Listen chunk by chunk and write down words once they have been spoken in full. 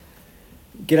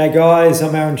G'day guys,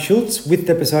 I'm Aaron Schultz with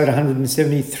episode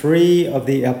 173 of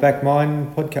the Outback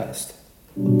Mind Podcast.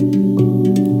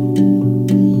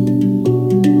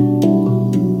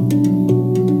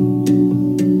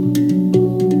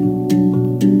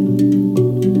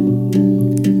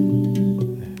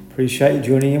 Appreciate you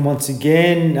joining in once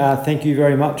again. Thank you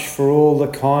very much for all the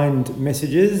kind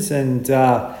messages and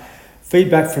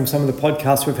feedback from some of the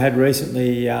podcasts we've had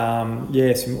recently.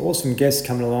 Some awesome guests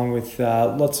coming along with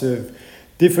lots of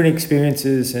different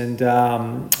experiences and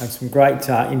some great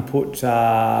input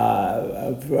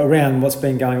around what's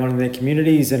been going on in their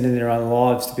communities and in their own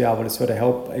lives to be able to sort of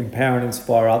help empower and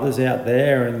inspire others out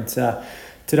there. And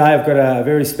today I've got a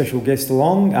very special guest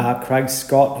along, Craig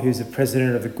Scott, who's the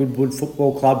president of the Goodwood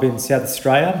Football Club in South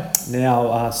Australia.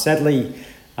 Now, sadly,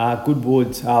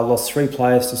 Goodwood lost 3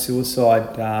 players to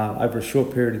suicide over a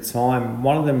short period of time,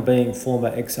 one of them being former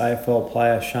ex-AFL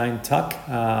player Shane Tuck,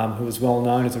 who was well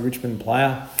known as a Richmond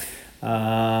player.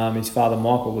 His father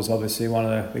Michael was obviously one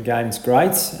of the game's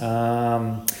greats.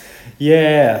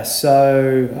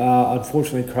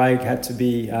 Unfortunately Craig had to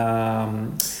be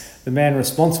the man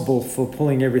responsible for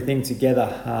pulling everything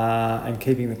together and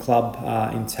keeping the club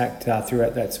intact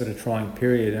throughout that sort of trying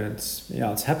period. And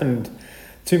it's happened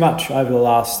too much over the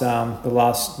last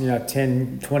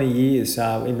 10, 20 years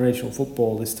in regional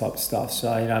football, this type of stuff.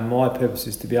 So, my purpose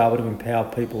is to be able to empower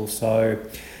people so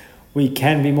we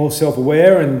can be more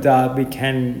self-aware and we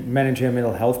can manage our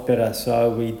mental health better.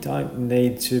 So we don't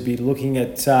need to be looking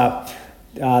at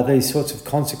these sorts of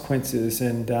consequences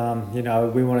and,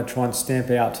 we want to try and stamp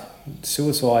out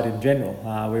suicide in general.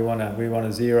 We want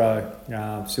a zero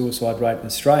suicide rate in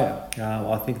Australia.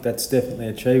 I think that's definitely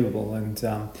achievable. And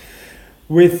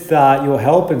with your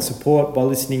help and support by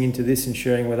listening into this and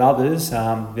sharing with others,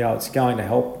 it's going to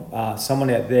help someone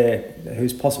out there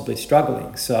who's possibly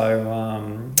struggling.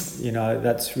 So,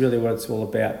 that's really what it's all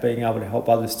about, being able to help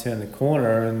others turn the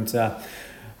corner and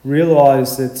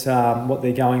realise that what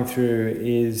they're going through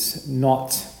is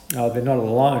not, they're not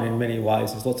alone in many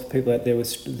ways. There's lots of people out there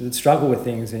that struggle with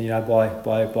things, and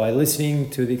by listening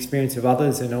to the experience of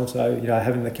others and also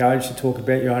having the courage to talk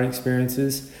about your own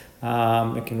experiences,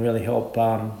 it can really help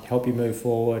you move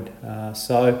forward.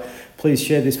 So please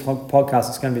share this podcast.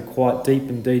 It's going to be quite deep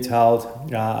and detailed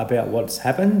about what's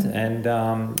happened, and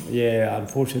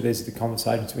unfortunately, these are the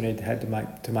conversations we need to have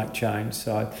to make change.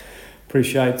 So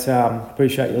appreciate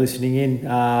you listening in.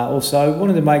 Also,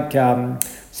 wanted to make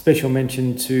special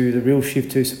mention to the Real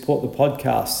Shift who support the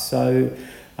podcast. So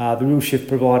the Real Shift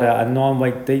provide a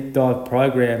 9-week deep dive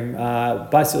program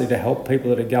basically to help people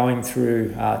that are going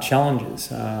through challenges.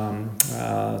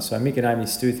 So Mick and Amy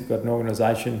Stuth have got an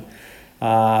organisation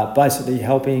basically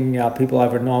helping people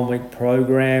over a 9-week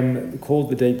program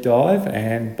called the Deep Dive,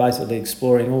 and basically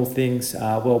exploring all things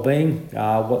wellbeing,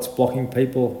 what's blocking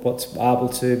people, what's able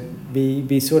to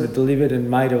be sort of delivered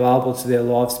and made available to their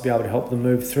lives to be able to help them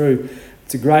move through.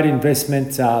 It's a great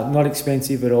investment, not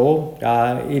expensive at all,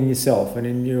 in yourself and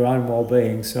in your own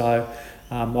well-being. So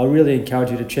I really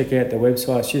encourage you to check out the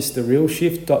website. It's just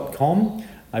therealshift.com.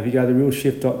 If you go to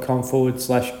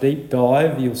therealshift.com/deep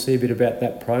dive, you'll see a bit about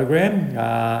that program,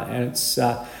 and it's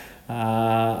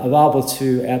available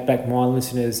to Outback Mind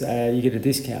listeners. You get a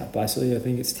discount, basically. I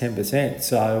think it's 10%.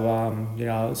 So,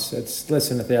 it's less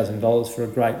than $1,000 for a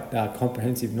great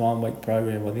comprehensive 9-week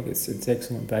program. I think it's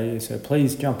excellent value. So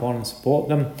please jump on and support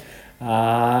them.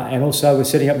 And also we're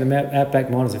setting up the Outback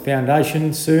Mind as a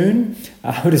foundation soon.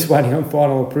 We're just waiting on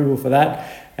final approval for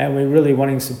that. And we're really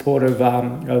wanting support of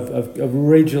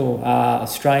regional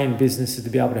Australian businesses to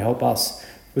be able to help us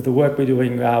with the work we're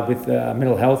doing with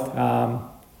mental health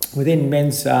within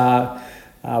men's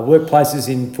workplaces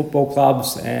in football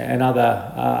clubs and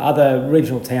other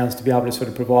regional towns, to be able to sort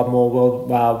of provide more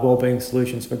wellbeing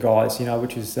solutions for guys,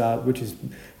 which is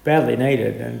badly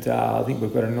needed. And I think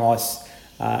we've got a nice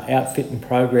outfit and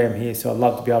program here, so I'd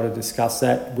love to be able to discuss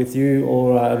that with you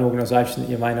or an organisation that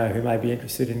you may know who may be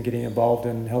interested in getting involved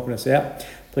and helping us out.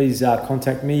 Please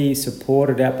contact me,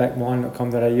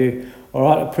 support@outbackmind.com.au. All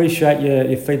right, appreciate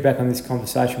your feedback on this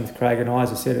conversation with Craig and I.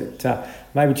 As I said, it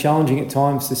may be challenging at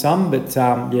times to some, but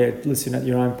listen at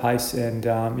your own pace and,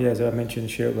 as I mentioned,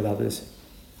 share it with others.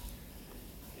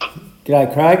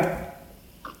 G'day, Craig.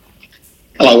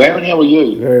 Hello, Aaron. How are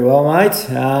you? Very well, mate.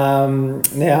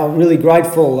 Now, really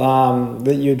grateful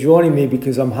that you're joining me,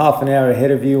 because I'm half an hour ahead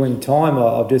of you in time,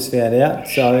 I've just found out.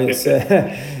 So it's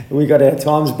we got our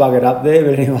times buggered up there,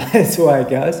 but anyway, that's the way it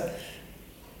goes.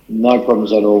 No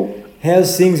problems at all.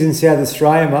 How's things in South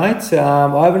Australia, mate?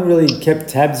 I haven't really kept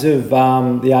tabs of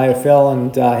the AFL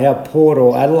and how Port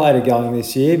or Adelaide are going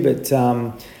this year, but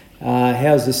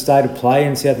how's the state of play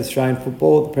in South Australian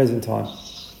football at the present time?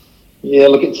 Yeah,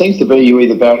 look, it seems to be you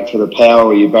either barrack for the Power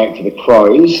or you barrack for the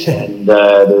Crows, and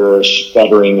there are a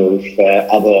spattering of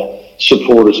other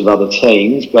supporters of other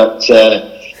teams. But I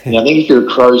think if you're a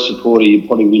Crows supporter, you'd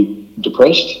probably be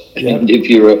depressed, and if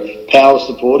you're a Power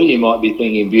supporter, you might be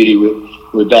thinking, "Beauty,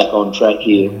 we're back on track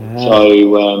here." So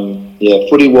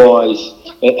footy-wise,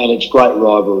 and it's great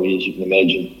rivalry, as you can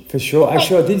imagine. For sure.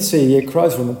 Actually, I did see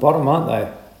Crows are on the bottom, aren't they?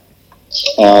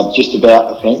 Just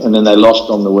about, I think, and then they lost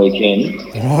on the weekend.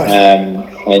 Right.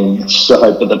 And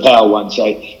so, but the Power won. So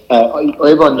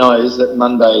everyone knows that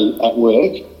Monday at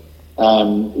work,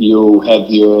 you'll have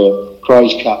your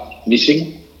Crows Cup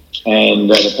missing, and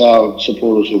the Power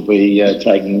supporters will be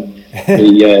taking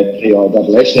the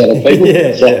PISS out of people.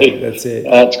 That's it.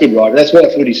 It's good, right? That's why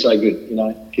footy's so good,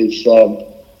 because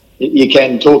you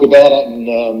can talk about it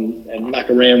and muck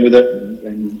around with it,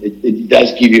 and it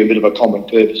does give you a bit of a common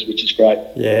purpose, which is great.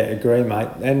 Yeah, agree, mate.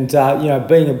 And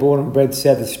being a born and bred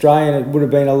South Australian, it would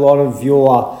have been a lot of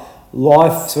your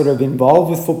life sort of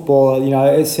involved with football.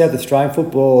 South Australian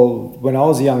football, when I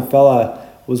was a young fella,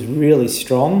 was really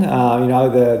strong.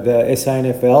 The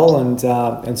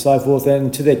SANFL and so forth.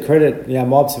 And to their credit,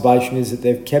 my observation is that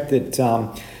they've kept it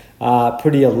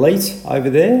pretty elite over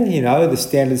there. The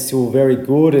standards still very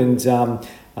good, and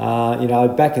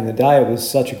back in the day it was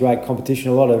such a great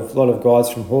competition. A lot of guys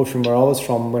from Horsham, where I was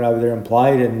from, went over there and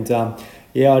played, and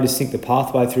I just think the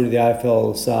pathway through to the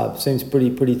AFL seems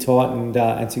pretty tight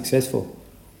and successful.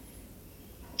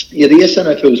 Yeah, the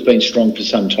SNFL's been strong for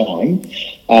some time.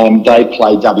 They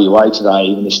play WA today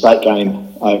in the state game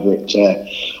over at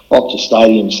Optus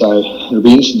Stadium, so it'll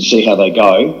be interesting to see how they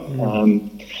go.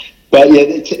 But yeah,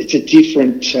 it's a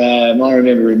different. I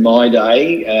remember in my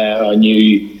day, I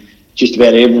knew just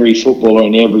about every footballer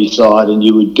on every side, and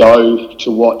you would go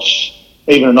to watch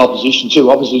even an opposition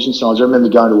sides. I remember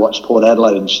going to watch Port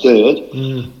Adelaide and Sturt,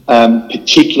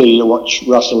 particularly to watch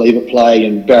Russell Ebert play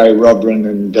and Barry Robran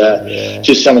and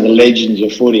just some of the legends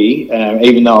of footy.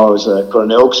 Even though I was a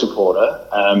Glenelg supporter,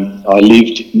 I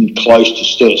lived close to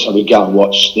Sturt, so we'd go and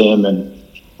watch them.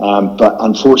 But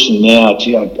unfortunately now,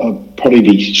 I'd probably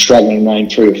be struggling to name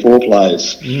 3 or 4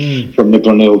 players from the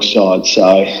Glenelg side.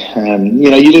 So,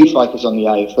 you do focus on the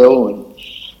AFL, and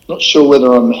not sure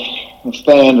whether I'm a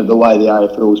fan of the way the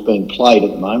AFL is being played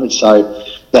at the moment. So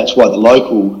that's why the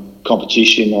local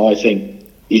competition, I think,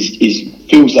 is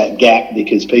fills that gap,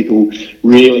 because people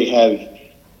really have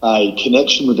a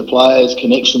connection with the players,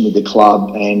 connection with the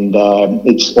club, and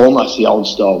it's almost the old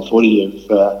style footy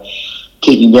of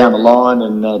kicking down the line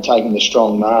and taking the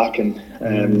strong mark, and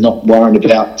not worrying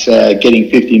about getting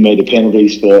 50-metre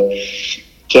penalties for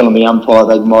telling the umpire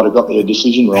they might have got their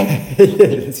decision wrong. Yeah,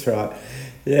 that's right.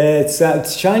 Yeah,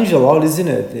 it's changed a lot, isn't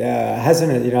it?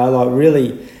 Hasn't it?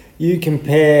 Really, you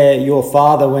compare your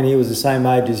father when he was the same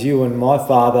age as you and my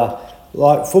father,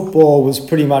 like football was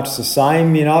pretty much the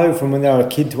same, from when they were a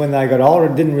kid to when they got older.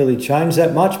 It didn't really change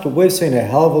that much, but we've seen a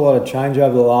hell of a lot of change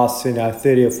over the last,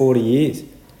 30 or 40 years.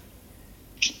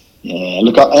 Yeah,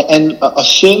 look, I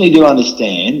certainly do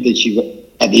understand that you've got,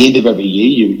 at the end of every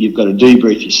year, you've got to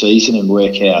debrief your season and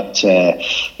work out,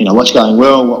 what's going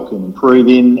well, what we can improve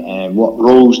in, and what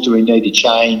rules do we need to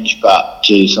change. But,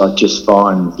 geez, I just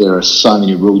find there are so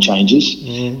many rule changes.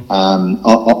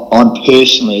 I'm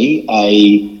personally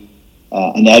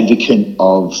an advocate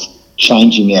of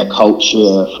changing our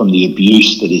culture from the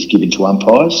abuse that is given to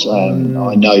umpires.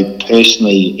 I know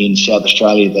personally in South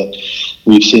Australia that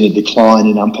we've seen a decline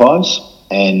in umpires,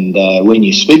 and when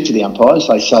you speak to the umpires,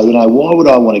 they say, why would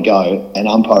I want to go and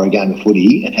umpire a game of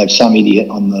footy and have some idiot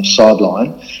on the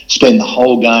sideline spend the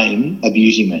whole game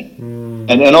abusing me?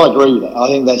 And I agree with that. I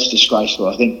think that's disgraceful.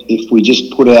 I think if we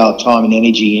just put our time and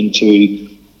energy into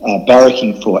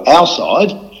barracking for our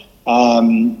side,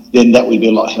 then that would be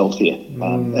a lot healthier.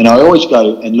 And I always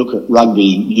go and look at rugby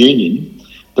union.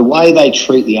 The way they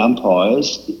treat the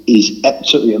umpires is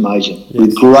absolutely amazing. Yes.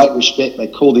 With great respect, they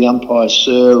call the umpires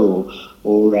sir, or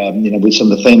with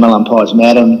some of the female umpires,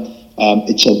 madam.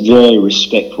 It's a very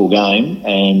respectful game,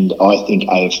 and I think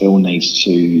AFL needs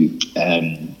to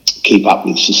keep up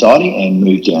with society and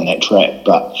move down that track.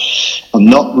 But I'm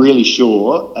not really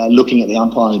sure looking at the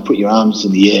umpire and put your arms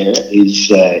in the air is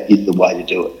the way to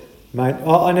do it. Mate,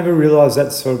 I never realised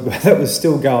that was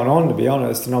still going on, to be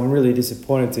honest, and I'm really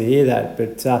disappointed to hear that.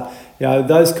 But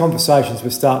those conversations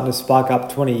were starting to spark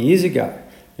up 20 years ago.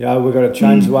 We've got to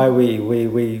change the way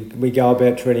we go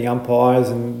about treating umpires,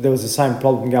 and there was the same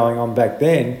problem going on back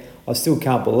then. I still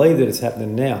can't believe that it's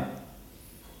happening now.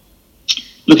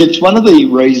 Look, it's one of the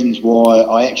reasons why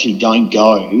I actually don't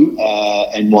go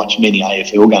and watch many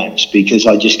AFL games, because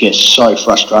I just get so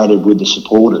frustrated with the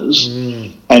supporters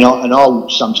and I'll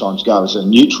sometimes go as a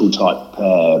neutral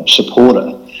type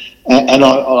supporter. And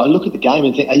I look at the game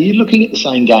and think, are you looking at the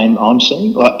same game I'm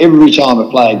seeing? Like every time a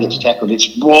player gets tackled,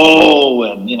 it's whoa,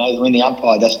 and when the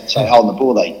umpire doesn't say holding the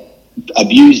ball, they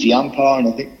abuse the umpire, and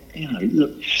I think,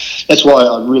 look, that's why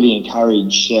I really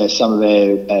encourage some of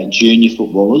our junior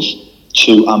footballers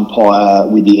to umpire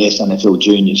with the SNFL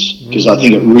juniors, because I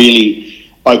think it really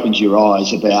opens your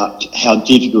eyes about how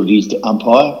difficult it is to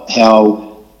umpire,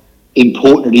 how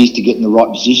important it is to get in the right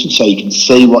position so you can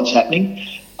see what's happening.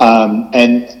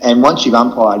 And once you've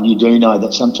umpired, you do know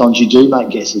that sometimes you do make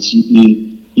guesses.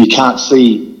 You can't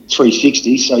see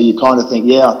 360, so you kind of think,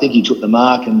 I think he took the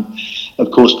mark, and of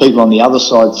course people on the other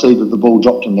side see that the ball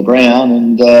dropped on the ground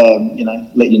and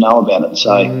let you know about it.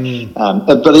 So,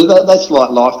 but that's like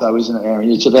life, though, isn't it, Aaron?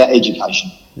 It's about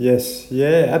education. Yes,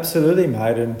 yeah, absolutely,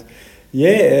 mate, and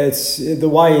it's the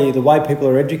way people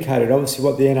are educated. Obviously,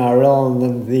 what the NRL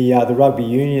and the rugby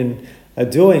union are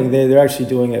doing, they're actually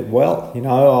doing it well.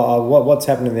 What's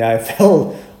happened in the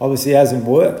AFL obviously hasn't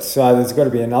worked, so there's got to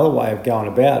be another way of going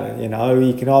about it.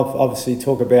 You can obviously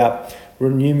talk about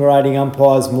remunerating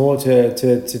umpires more to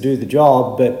do the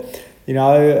job, but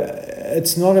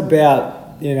it's not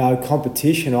about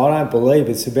competition. I don't believe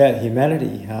it's about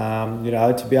humanity.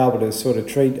 To be able to sort of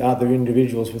treat other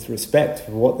individuals with respect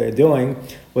for what they're doing,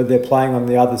 whether they're playing on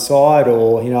the other side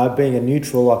or being a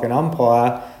neutral like an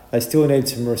umpire. They still need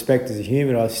some respect as a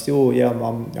human.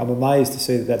 I'm amazed to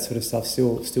see that sort of stuff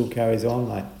still carries on,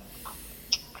 mate.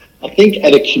 I think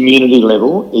at a community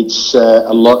level, it's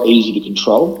a lot easier to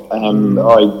control.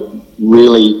 I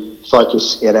really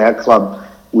focus at our club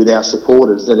with our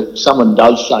supporters that if someone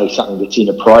does say something that's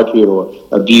inappropriate or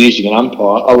abusing an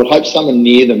umpire, I would hope someone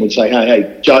near them would say,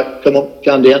 hey, Joe, come on,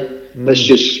 calm down. Let's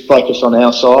just focus on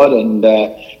our side, and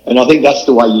I think that's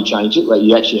the way you change it, where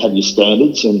you actually have your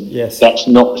standards, and that's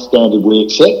not the standard we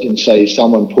accept, and so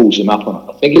someone pulls them up on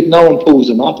it. I think if no one pulls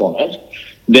them up on it,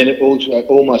 then it also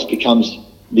almost becomes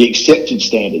the accepted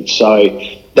standard. So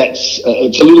that's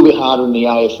it's a little bit harder in the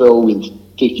AFL with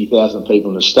 50,000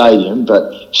 people in the stadium,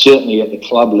 but certainly at the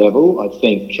club level, I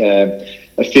think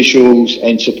officials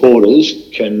and supporters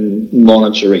can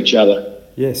monitor each other.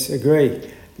 Yes, agree.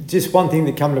 Just one thing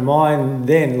that come to mind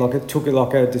then, like it took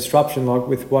like a disruption, like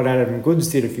with what Adam Goods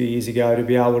did a few years ago, to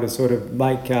be able to sort of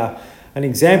make an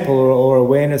example or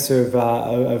awareness of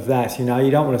that.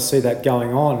 You don't want to see that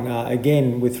going on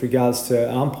again with regards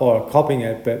to umpire copying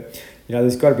it, but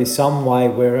there's got to be some way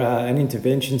where an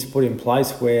intervention's put in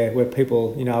place where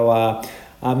people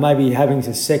are maybe having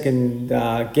to second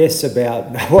guess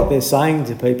about what they're saying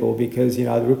to people, because the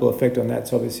ripple effect on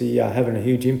that's obviously having a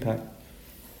huge impact.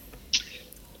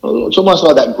 It's almost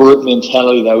like that group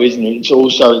mentality, though, isn't it?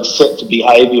 It's set to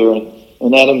behaviour,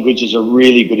 and Adam Goods is a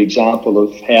really good example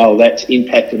of how that's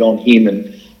impacted on him.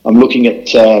 And I'm looking at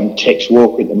Tex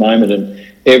Walker at the moment, and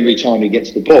every time he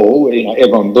gets the ball,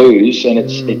 everyone boos, and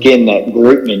it's again that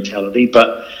group mentality.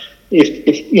 But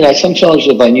if sometimes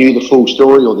if they knew the full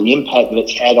story or the impact that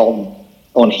it's had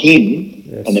on him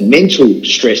and the mental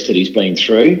stress that he's been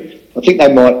through, I think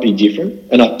they might be different.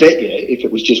 And I bet you if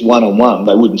it was just one-on-one,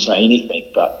 they wouldn't say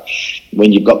anything. But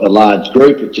when you've got the large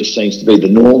group, it just seems to be the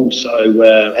norm. So,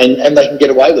 and they can get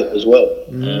away with it as well.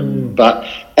 But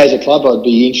as a club, I'd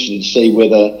be interested to see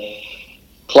whether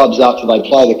clubs, after they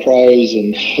play the Crows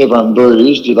and everyone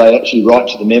boos, do they actually write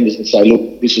to the members and say,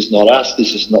 look, this is not us,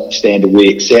 this is not the standard we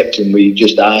accept, and we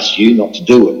just ask you not to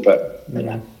do it. But,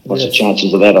 what's the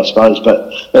chances of that, I suppose?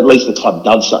 But at least the club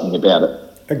does something about it.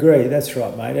 Agree, that's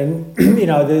right, mate. And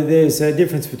there's a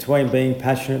difference between being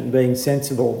passionate and being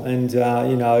sensible, and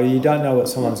you don't know what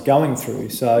someone's going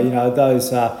through. So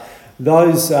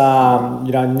those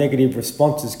negative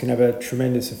responses can have a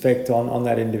tremendous effect on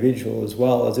that individual, as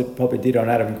well as it probably did on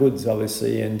Adam Goods,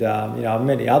 obviously, and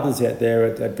many others out there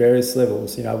at various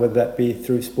levels. Whether that be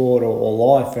through sport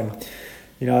or life. And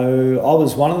I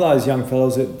was one of those young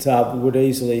fellas that would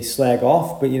easily slag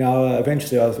off, but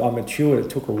eventually I matured.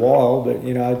 It took a while, but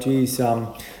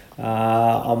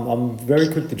I'm very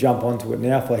quick to jump onto it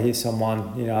now if I hear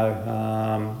someone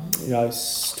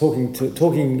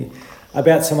talking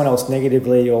about someone else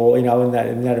negatively, or in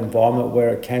that environment where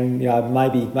it can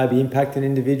maybe impact an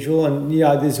individual. And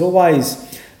there's always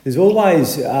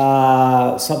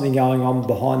something going on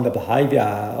behind the behaviour,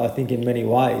 I think, in many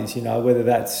ways, whether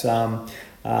that's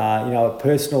a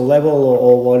personal level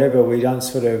or whatever. We don't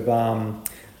sort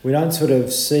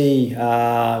of see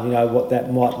what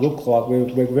that might look like.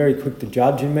 We're very quick to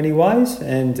judge in many ways,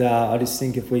 and I just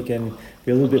think if we can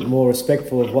be a little bit more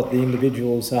respectful of what the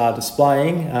individuals are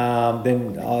displaying,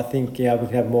 then I think we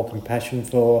can have more compassion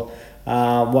for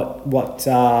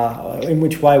in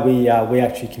which way we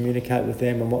actually communicate with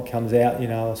them and what comes out,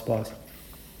 I suppose.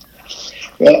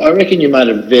 Well, I reckon you made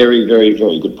a very, very,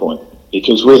 very good point,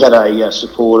 because we had a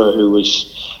supporter who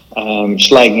was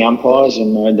slagging umpires,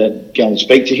 and I had to go and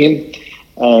speak to him.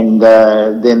 And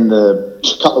then a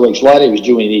couple of weeks later, he was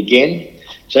doing it again.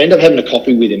 So I ended up having a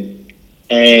coffee with him.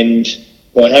 And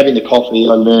by having the coffee,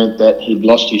 I learned that he'd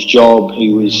lost his job.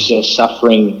 He was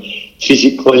suffering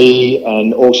physically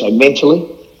and also mentally.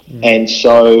 And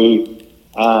so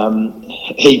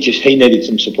he needed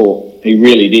some support. He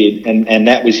really did. And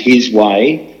that was his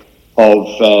way of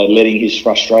letting his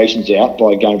frustrations out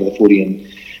by going to the footy and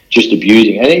just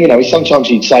abusing. And, sometimes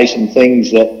he'd say some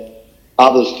things that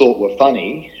others thought were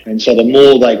funny. And so the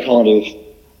more they kind of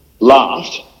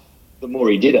laughed, the more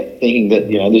he did it, thinking that,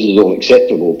 this is all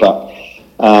acceptable. But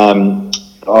I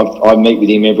meet with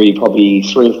him every probably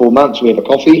 3 or 4 months. We have a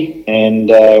coffee,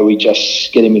 and we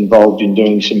just get him involved in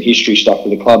doing some history stuff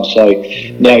with the club. So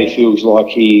now he feels like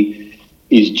he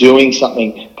is doing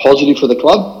something positive for the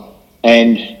club,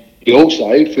 and he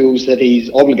also feels that he's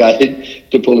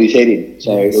obligated to pull his head in.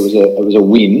 So it was a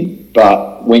win.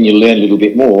 But when you learn a little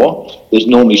bit more, there's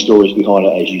normally stories behind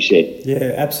it, as you said.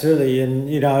 Yeah, absolutely. And,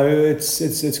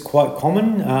 it's quite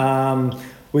common.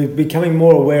 We're becoming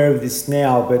more aware of this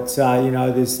now, but,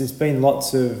 there's been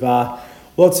lots of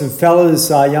fellas,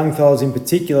 young fellas in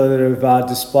particular, that have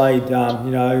displayed,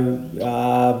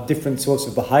 different sorts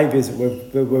of behaviours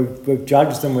that we've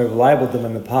judged them, we've labelled them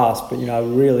in the past. But,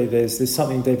 really there's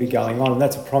something deeper going on. And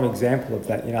that's a prime example of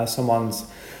that. Someone's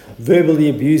verbally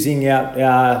abusing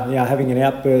having an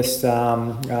outburst, to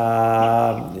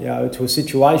a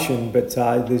situation, but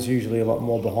there's usually a lot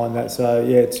more behind that. So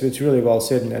yeah, it's really well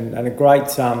said, and a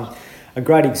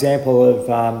great example of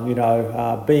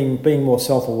being more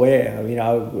self-aware,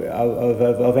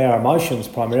 of our emotions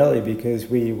primarily, because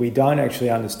we don't actually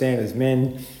understand as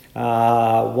men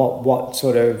what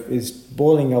sort of is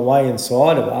boiling away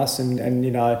inside of us, and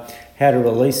how to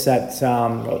release that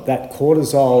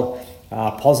cortisol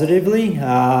positively,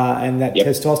 and that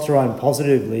testosterone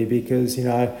positively, because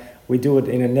we do it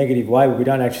in a negative way, but we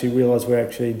don't actually realise we're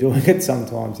actually doing it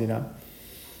sometimes. Yeah,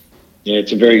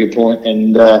 it's a very good point,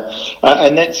 and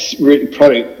that's really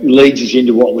probably leads us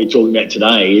into what we're talking about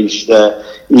today. Is I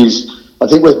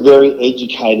think we're very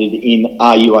educated in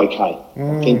 "Are you okay?"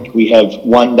 I think we have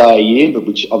one day a year, but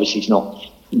which obviously is not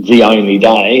the only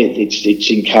day. It's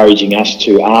encouraging us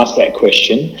to ask that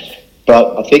question.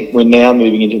 But I think we're now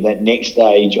moving into that next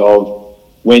stage of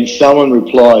when someone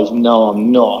replies, "No,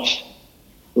 I'm not,"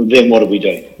 well, then what do we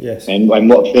do? Yes. And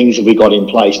what things have we got in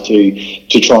place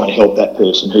to try and help that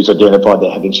person who's identified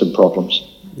they're having some problems?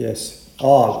 Yes.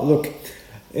 Oh, look,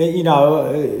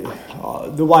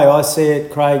 the way I see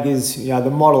it, Craig, is, the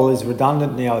model is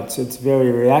redundant now. It's very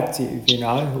reactive,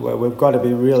 where we've got to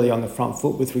be really on the front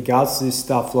foot with regards to this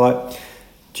stuff. Like,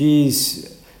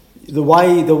 geez, the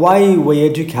way we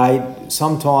educate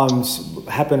sometimes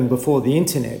happen before the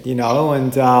internet,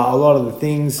 and a lot of the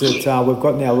things that we've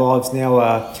got in our lives now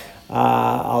are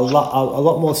a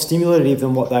lot more stimulative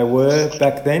than what they were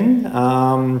back then.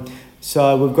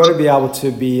 So we've got to be able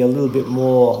to be a little bit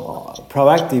more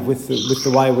proactive with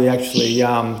the way we actually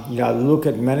look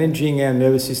at managing our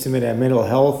nervous system and our mental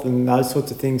health and those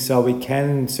sorts of things, so we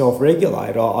can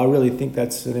self-regulate. I really think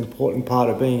that's an important part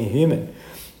of being a human.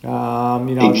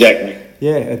 Exactly.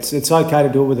 It's okay to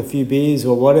do it with a few beers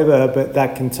or whatever, but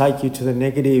that can take you to the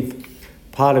negative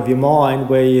part of your mind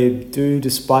where you do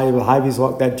display behaviours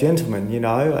like that gentleman,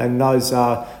 and those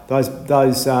I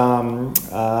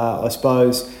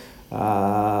suppose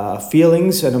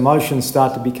feelings and emotions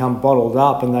start to become bottled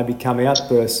up, and they become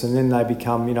outbursts, and then they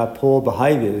become poor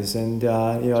behaviours. And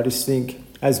I just think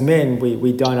as men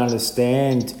we don't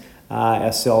understand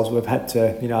ourselves. We've had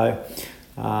to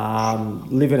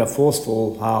live in a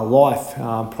forceful life,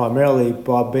 primarily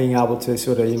by being able to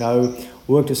sort of,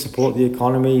 work to support the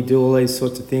economy, do all these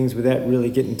sorts of things without really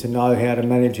getting to know how to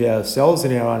manage ourselves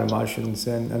and our own emotions.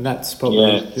 And that's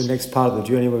probably the next part of the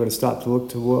journey we're going to start to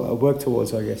work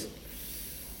towards, I guess.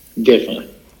 Definitely.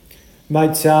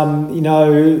 Mate,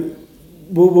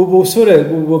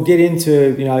 we'll get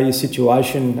into, your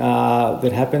situation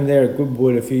that happened there at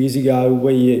Goodwood a few years ago,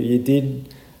 where you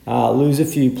did lose a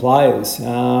few players.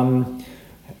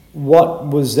 What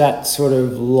was that sort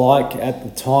of like at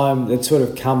the time? That sort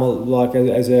of come like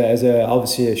as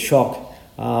obviously a shock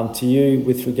to you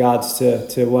with regards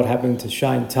to what happened to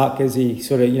Shane Tuck, as he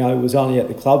sort of was only at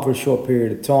the club for a short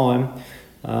period of time.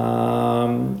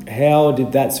 How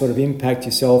did that sort of impact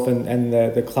yourself and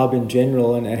the club in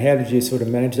general, and how did you sort of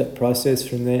manage that process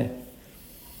from there?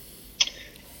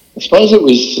 I suppose it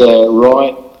was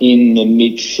right in the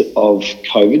midst of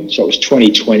COVID, so it was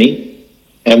 2020,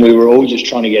 and we were all just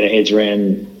trying to get our heads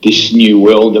around this new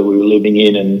world that we were living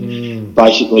in, and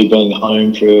basically being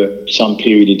home for some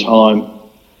period of time.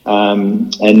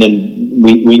 And then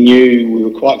we knew we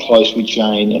were quite close with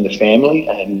Shane and the family,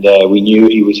 and we knew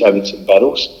he was having some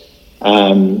battles.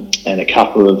 And a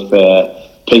couple of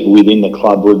people within the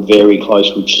club were very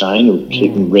close with Shane, who were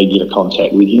keeping regular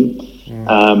contact with him.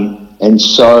 And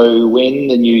so when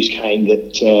the news came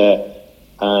that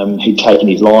he'd taken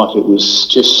his life, it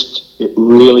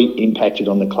really impacted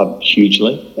on the club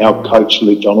hugely. Our coach,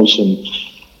 Luke Donaldson,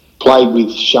 played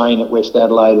with Shane at West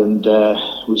Adelaide and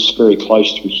was very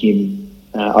close to him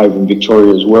over in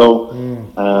Victoria as well.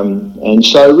 And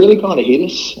so it really kind of hit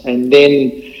us. And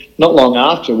then not long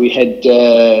after, we had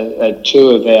two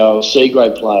of our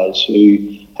C-grade players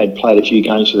who had played a few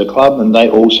games for the club, and they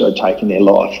also had taken their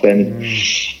life. And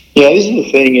this is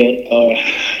the thing. I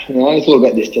only thought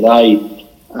about this today.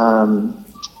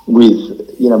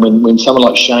 When someone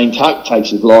like Shane Tuck takes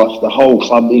his life, the whole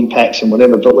club impacts and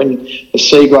whatever. But when a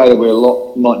C-grader, where a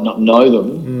lot might not know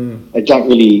them, they don't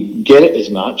really get it as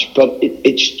much. But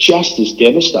it's just as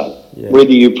devastating,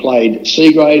 whether you played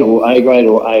C-grade or A-grade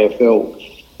or AFL.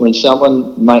 When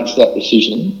someone makes that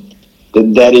decision,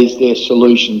 that is their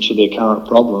solution to their current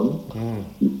problem,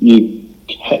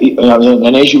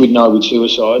 and as you would know with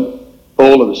suicide,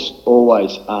 all of us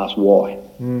always ask why.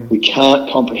 We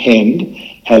can't comprehend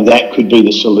how that could be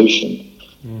the solution.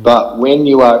 But when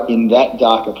you are in that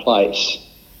darker place,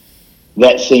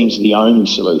 that seems the only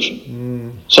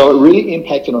solution. So it really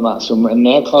impacted on us, and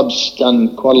our club's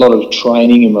done quite a lot of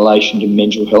training in relation to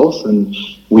mental health, and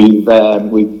we've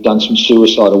done some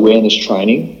suicide awareness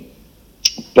training.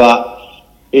 But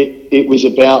it was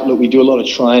about, look, we do a lot of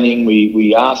training.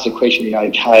 We ask the question,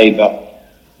 okay, but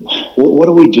what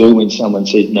do we do when someone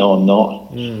says, no, I'm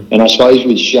not? And I suppose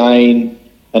with Shane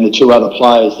and the two other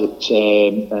players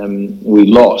that we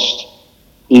lost,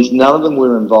 is none of them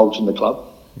were involved in the club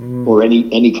or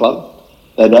any club.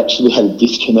 They'd actually had a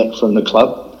disconnect from the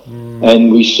club.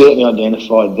 And we certainly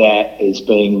identified that as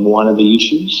being one of the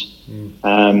issues,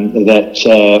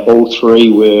 that all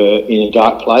three were in a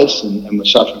dark place and were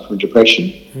suffering from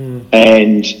depression.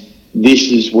 And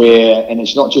this is where, and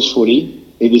it's not just footy,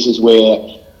 this is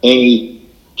where any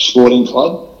sporting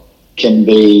club can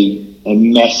be a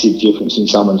massive difference in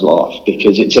someone's life,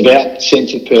 because it's about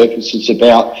sense of purpose, it's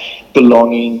about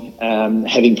belonging,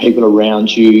 having people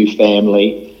around you,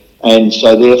 family. And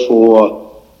so therefore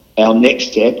our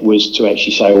next step was to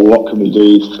actually say, well, what can we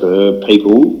do for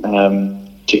people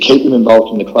to keep them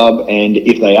involved in the club, and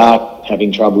if they are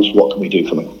having troubles, what can we do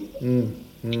for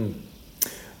them?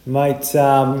 Mate,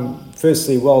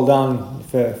 firstly, well done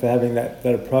for having that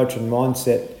approach and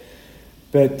mindset.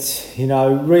 But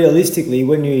realistically,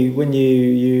 when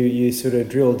you sort of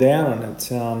drill down on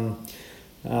it,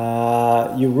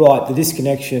 you're right. The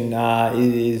disconnection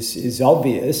is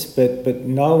obvious, but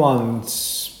no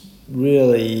one's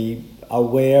really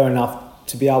aware enough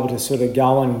to be able to sort of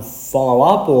go and follow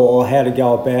up, or how to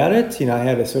go about it.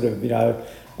 How to sort of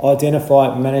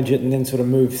identify it, manage it, and then sort of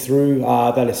move through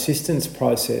that assistance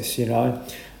process.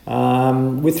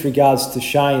 With regards to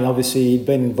Shane, obviously he'd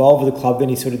been involved with the club, then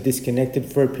he sort of disconnected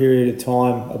for a period of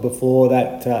time before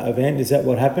that event. Is that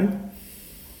what happened?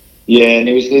 Yeah, and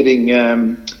he was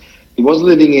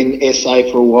living in SA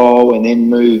for a while, and then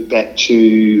moved back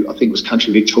to, I think it was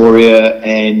country Victoria,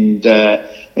 and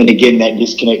again that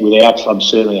disconnect with our club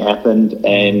certainly happened,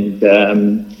 and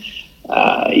look,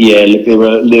 there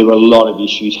were a lot of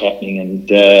issues happening, and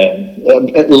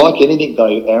like anything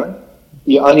though, Aaron,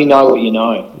 you only know what you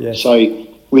know. Yes. So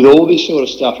with all this sort of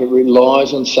stuff, it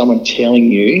relies on someone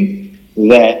telling you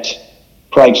that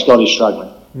Craig Scott is struggling.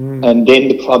 And then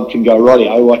the club can go, right,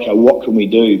 okay, what can we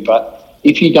do? But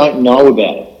if you don't know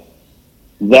about it,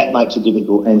 that makes it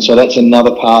difficult. And so that's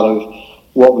another part of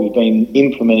what we've been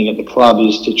implementing at the club,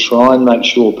 is to try and make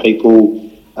sure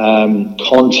people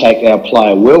contact our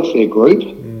player welfare group,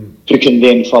 who can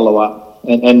then follow up.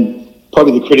 And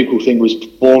probably the critical thing was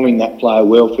forming that player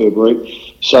welfare group,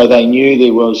 so they knew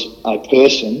there was a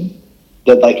person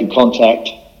that they could contact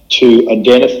to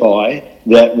identify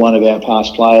that one of our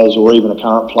past players or even a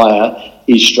current player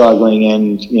is struggling,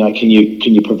 and can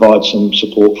you provide some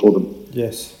support for them?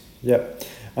 Yes. Yep.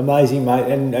 Amazing, mate.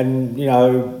 And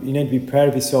you need to be proud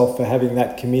of yourself for having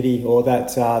that committee, or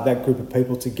that group of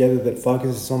people together that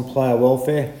focuses on player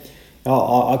welfare.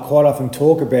 I quite often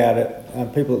talk about it.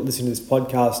 People that listen to this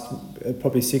podcast are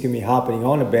probably sick of me harping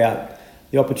on about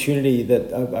the opportunity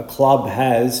that a club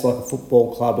has, like a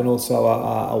football club, and also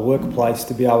a workplace,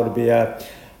 to be able to be a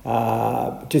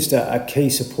just a key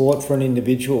support for an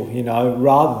individual, you know,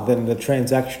 rather than the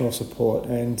transactional support.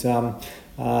 And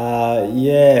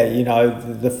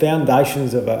the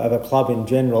foundations of a club in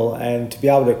general, and to be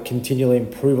able to continually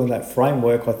improve on that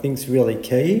framework, I think is really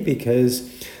key, because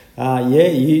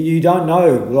you don't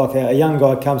know, like a young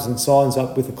guy comes and signs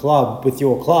up with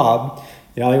your club,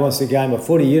 you know, he wants to game of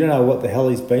footy, you don't know what the hell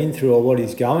he's been through or what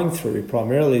he's going through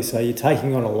primarily, so you're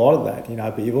taking on a lot of that, you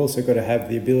know, but you've also got to have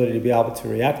the ability to be able to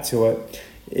react to it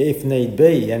if need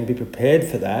be and be prepared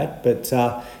for that. But,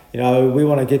 we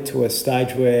want to get to a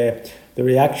stage where the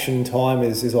reaction time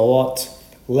is a lot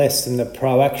less than the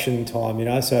proaction time, you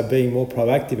know, so being more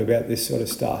proactive about this sort of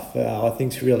stuff, I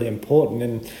think is really important.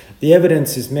 And the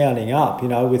evidence is mounting up, you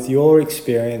know, with your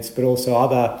experience, but also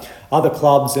other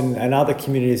clubs and other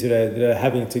communities that are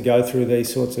having to go through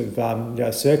these sorts of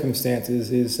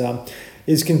circumstances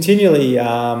is continually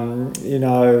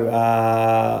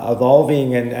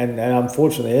evolving and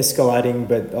unfortunately escalating.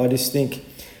 But I just think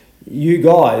you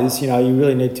guys, you know, you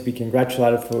really need to be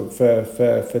congratulated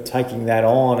for taking that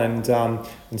on and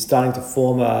starting to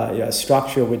form a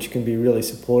structure which can be really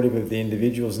supportive of the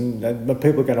individuals, and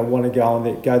people are going to want to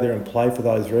go there and play for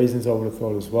those reasons, I would have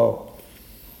thought as well.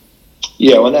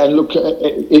 Yeah, and look,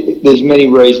 there's many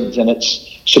reasons, and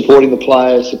it's supporting the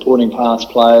players, supporting past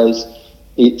players.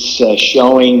 It's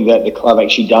showing that the club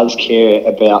actually does care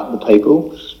about the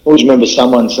people. I always remember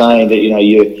someone saying that, you know,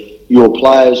 your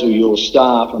players or your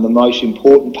staff are the most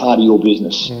important part of your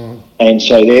business. And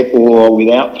so therefore,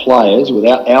 without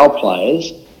our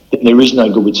players, then there is no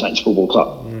Goodwood Saints Football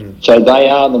Club. So they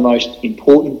are the most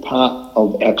important part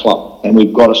of our club, and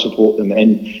we've got to support them.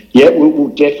 And we'll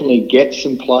definitely get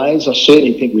some players. I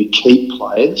certainly think we keep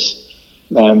players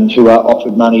who are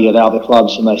offered money at other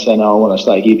clubs and they say, no, I want to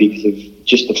stay here because of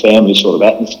just the family sort of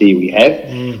atmosphere we have.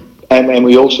 And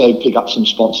we also pick up some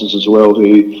sponsors as well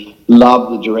who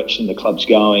love the direction the club's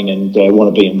going and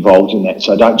want to be involved in that.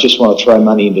 So don't just want to throw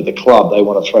money into the club, they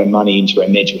want to throw money into our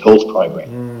mental health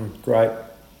program. Great.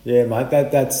 Yeah, mate,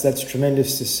 that's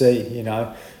tremendous to see, you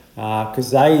know, because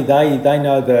they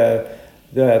know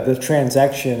the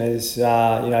transaction is,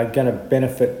 going to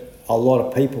benefit a lot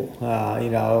of people,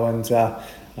 and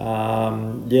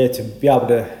to be able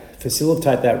to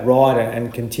facilitate that right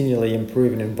and continually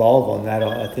improve and evolve on that,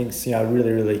 I think is, you know,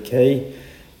 really, really key.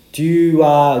 Do you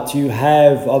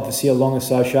have obviously a long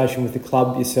association with the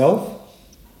club yourself?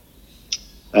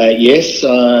 Yes,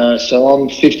 so I'm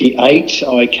 58.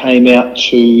 I came out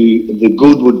to the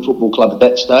Goodwood Football Club at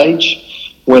that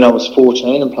stage when I was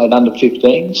 14 and played under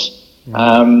 15s,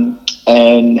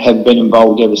 and have been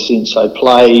involved ever since. I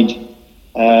played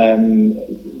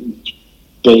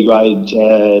B grade,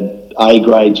 A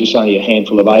grade, just only a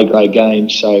handful of A grade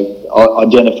games. So I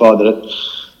identified that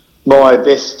my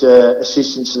best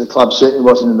assistance to the club certainly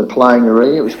wasn't in the playing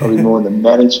arena. It was probably more in the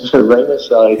management arena.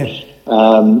 So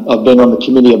I've been on the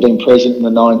committee, I've been president in the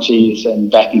 90s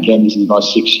and back again. This is my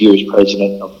 6th year as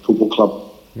president of the football club.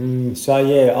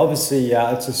 Obviously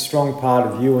it's a strong part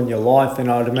of you and your life, and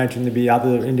I'd imagine there'd be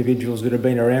other individuals that have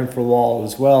been around for a while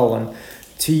as well. And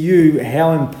to you,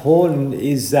 how important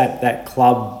is that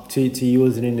club to you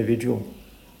as an individual?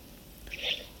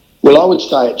 Well, I would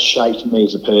say it shaped me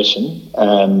as a person.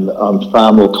 I'm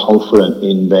far more confident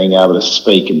in being able to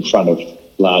speak in front of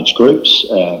large groups,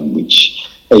 which,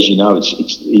 as you know, it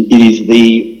is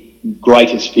the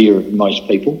greatest fear of most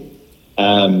people.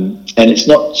 And it's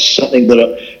not something that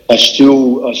I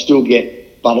still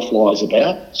get butterflies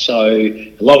about. So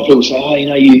a lot of people say,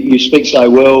 you speak so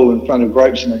well in front of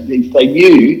groups, and if they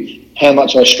knew how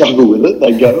much I struggle with it,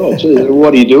 they'd go, oh, gee,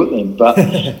 what do you do it then? But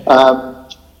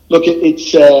look,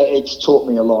 it's taught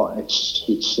me a lot. It's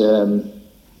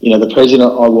the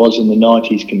president I was in the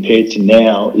 90s compared to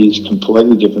now is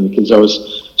completely different, because I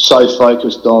was so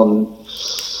focused on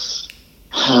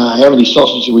how many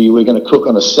sausages we were going to cook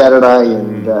on a Saturday,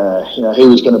 and who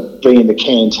was going to be in the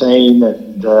canteen,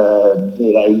 and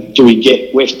do we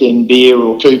get West End beer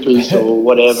or Cooper's or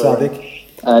whatever? Southwark.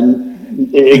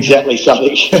 And exactly,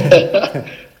 Southwark.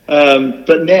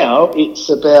 But now it's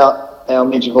about our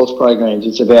mental health programs.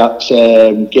 It's about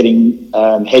getting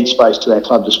headspace to our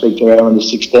club to speak to our under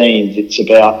 16s. It's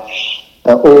about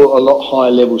a lot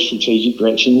higher level strategic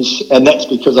directions, and that's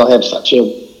because I have such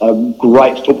a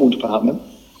great football department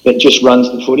that just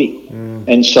runs the footy.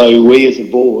 And so we as a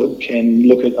board can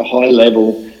look at a high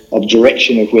level of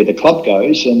direction of where the club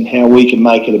goes and how we can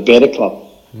make it a better club.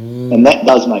 And that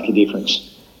does make a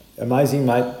difference. Amazing,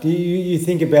 mate. Do you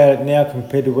think about it now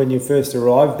compared to when you first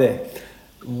arrived there?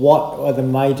 What are the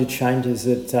major changes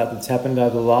that's happened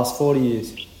over the last 40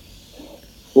 years?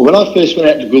 Well, when I first went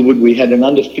out to Goodwood, we had an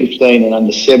under 15 and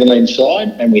under 17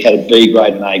 side, and we had a B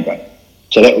grade and A grade.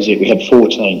 So that was it. We had 4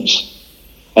 teams.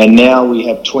 And now we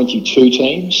have 22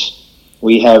 teams.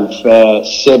 We have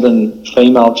 7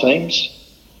 female teams.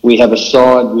 We have a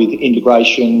side with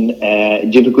integration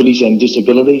difficulties and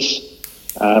disabilities.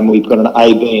 We've got an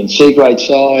A, B and C grade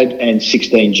side and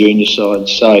 16 junior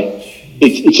sides. So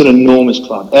it's an enormous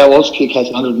club. Our Auskick has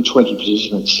 120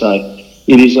 participants. So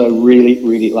it is a really,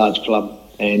 really large club.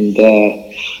 And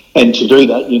to do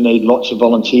that, you need lots of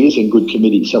volunteers and good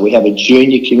committees. So we have a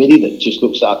junior committee that just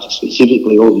looks after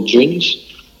specifically all the juniors.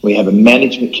 We have a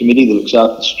management committee that looks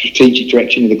after the strategic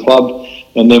direction of the club.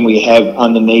 And then we have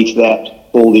underneath that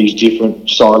all these different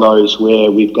silos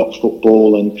where we've got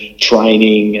football and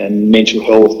training and mental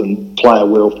health and player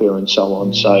welfare and so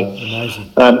on. So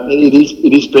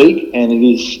it is big and it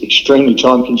is extremely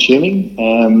time consuming.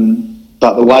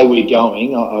 But the way we're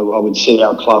going, I would see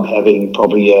our club having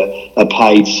probably a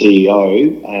paid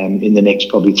CEO in the next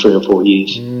probably 3 or 4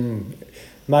 years.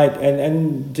 Mate,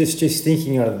 and just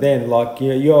thinking of it then, like,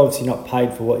 you're obviously not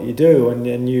paid for what you do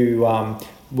and you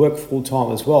work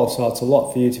full-time as well, so it's a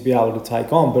lot for you to be able to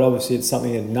take on, but obviously it's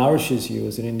something that nourishes you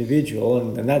as an individual,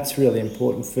 and that's really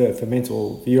important for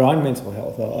your own mental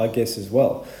health, I guess, as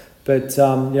well. But,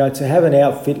 to have an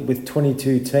outfit with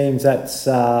 22 teams, that's...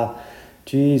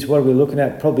 what are we looking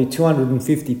at? Probably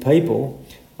 250 people,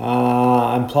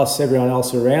 and plus everyone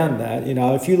else around that.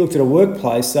 If you looked at a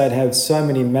workplace, they'd have so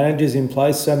many managers in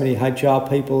place, so many HR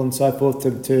people and so forth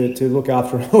to look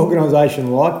after an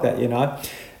organisation like that,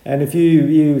 And if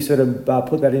you sort of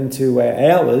put that into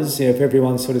hours, if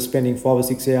everyone's sort of spending 5 or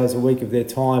 6 hours a week of their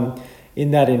time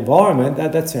in that environment,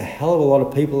 that's a hell of a lot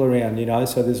of people around,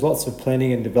 So there's lots of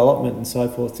planning and development and so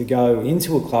forth to go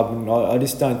into a club, and I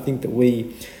just don't think that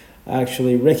we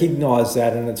actually recognise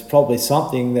that, and it's probably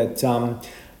something that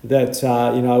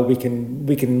we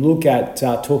can look at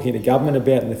talking to government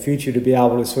about in the future to be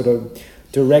able to sort of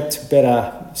direct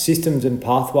better systems and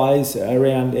pathways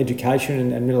around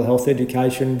education and mental health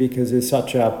education, because there's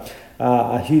such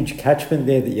a huge catchment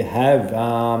there that you have,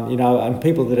 and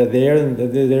people that are there and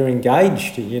they're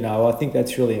engaged. I think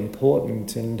that's really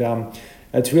important, and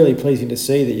it's really pleasing to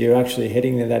see that you're actually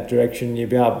heading in that direction. You'll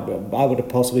be able to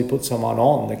possibly put someone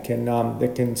on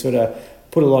that can sort of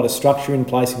put a lot of structure in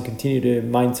place and continue to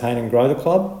maintain and grow the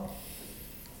club.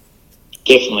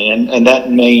 Definitely, and that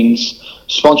means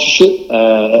sponsorship.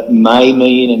 It may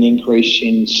mean an increase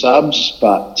in subs,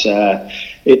 but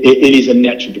it is a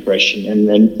natural progression. And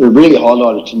it really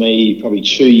highlighted to me probably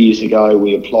 2 years ago,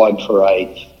 we applied for a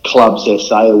Clubs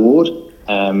SA award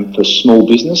for small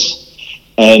business.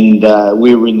 And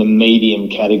we were in the medium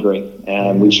category,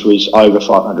 which was over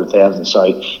 500,000.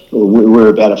 So we're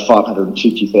about a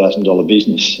 $550,000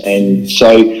 business. And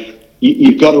so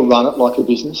you've got to run it like a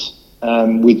business.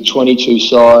 With 22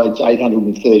 sides,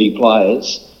 830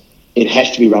 players, it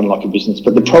has to be run like a business.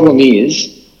 But the problem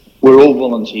is we're all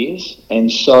volunteers,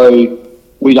 and so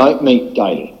we don't meet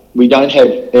daily. We don't have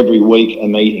every week a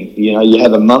meeting. You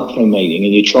have a monthly meeting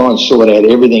and you try and sort out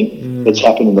everything that's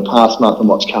happened in the past month and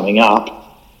what's coming up.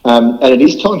 And it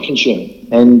is time consuming.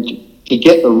 And to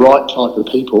get the right type of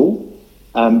people,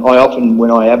 I often, when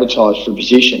I advertise for a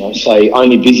position, I say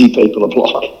only busy people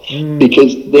apply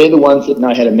because they're the ones that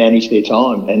know how to manage their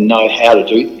time and know how to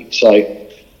do things. So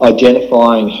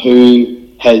identifying who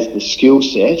has the skill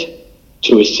set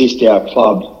to assist our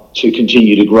club to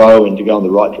continue to grow and to go in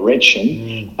the right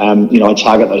direction, I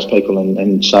target those people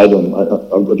and say to them,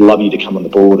 I would love you to come on the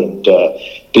board and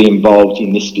be involved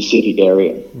in this specific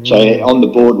area. So on the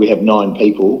board we have 9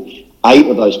 people. 8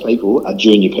 of those people are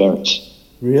junior parents.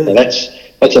 Really? So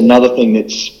that's another thing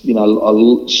that's,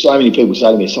 so many people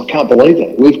say to me, so I can't believe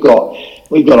that. We've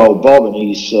got old Bob and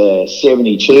he's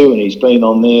 72 and he's been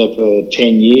on there for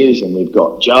 10 years, and we've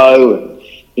got Joe,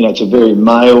 and it's a very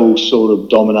male sort of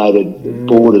dominated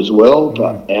board as well,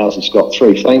 but ours has got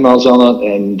 3 females on it,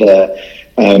 and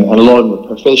a lot of them are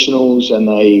professionals and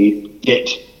they get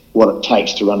what it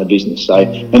takes to run a business. So,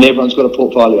 and everyone's got a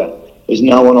portfolio. There's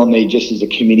no one on there just as a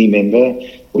committee member.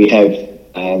 We have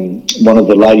one of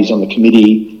the ladies on the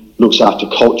committee looks after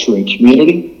culture and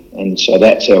community, and so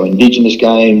that's our Indigenous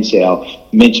games, our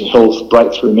mental health,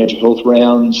 breakthrough mental health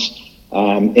rounds,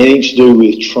 anything to do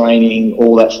with training,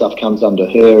 all that stuff comes under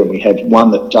her. And we have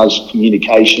one that does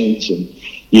communications and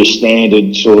your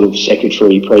standard sort of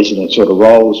secretary, president sort of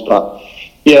roles. But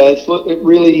yeah, it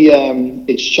really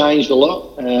it's changed a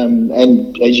lot, and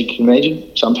as you can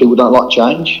imagine, some people don't like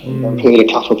change. I've heard a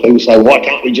couple of people say, "Why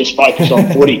can't we just focus on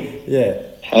footy?" Yeah,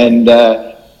 and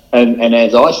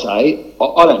as I say,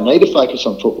 I don't need to focus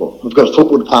on football. We've got a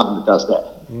football department that does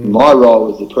that. My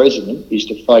role as the president is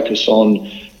to focus on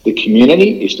the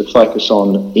community, is to focus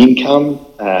on income,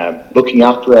 looking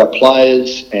after our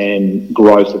players and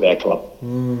growth of our club.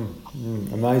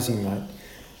 Amazing, mate.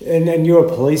 And you're a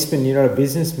policeman, you're not a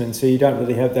businessman, so you don't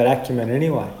really have that acumen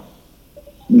anyway.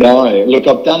 No, look,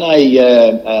 I've done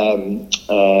a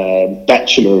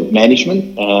Bachelor of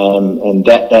Management, and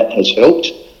that has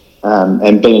helped,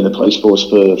 and been in the police force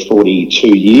for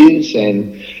 42 years,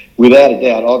 and without a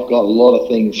doubt, I've got a lot of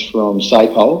things from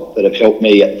SAPOL that have helped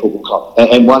me at the football club,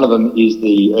 and one of them is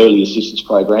the Early Assistance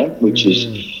Program, which is,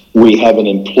 we have an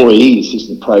employee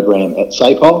assistance program at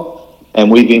SAPOL,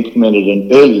 and we've implemented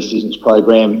an early assistance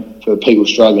program for people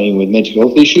struggling with mental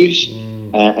health issues,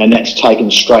 and that's taken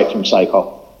straight from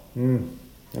SAPOL.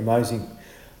 Amazing.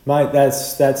 Mate,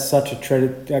 that's such a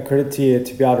credit to you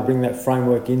to be able to bring that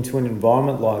framework into an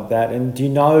environment like that. And do you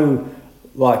know,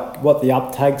 like, what the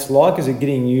uptake's like? Is it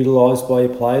getting utilised by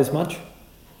your players much?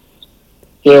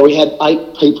 Yeah, we had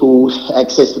 8 people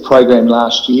access the program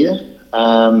last year.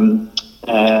 2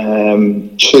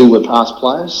 were past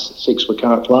players, 6 were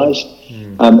current players.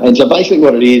 And so basically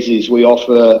what it is we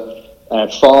offer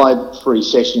 5 free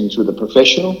sessions with a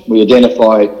professional. We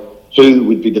identify who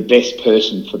would be the best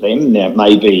person for them. Now, it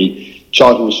may be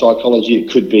childhood psychology, it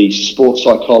could be sports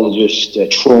psychologist,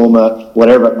 trauma,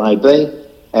 whatever it may be,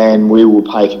 and we will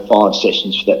pay for 5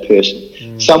 sessions for that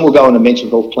person. Some will go on a mental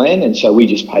health plan, and so we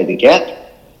just pay the gap,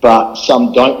 but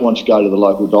some don't want to go to the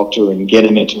local doctor and get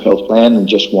a mental health plan and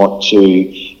just want to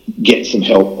get some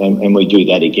help, and we do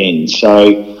that again.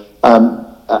 So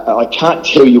I can't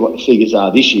tell you what the figures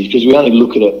are this year because we only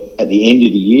look at it at the end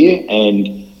of the year,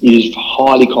 and it is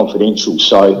highly confidential,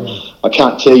 so I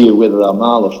can't tell you whether they're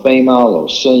male or female or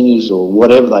seniors or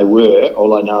whatever they were.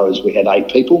 All I know is we had 8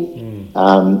 people,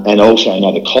 and also I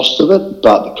know the cost of it,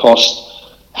 but the cost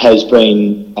has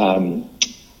been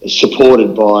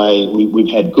supported by, we've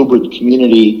had Goodwood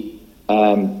Community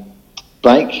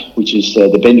Bank, which is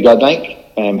the Bendigo Bank,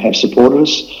 have supported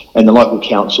us, and the local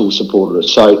council supported us.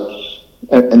 So,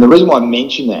 and the reason why I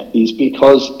mention that is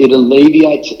because it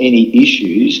alleviates any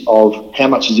issues of how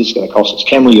much is this going to cost us?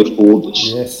 Can we afford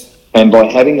this? Yes. And by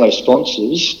having those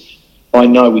sponsors, I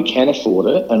know we can afford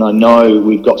it, and I know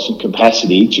we've got some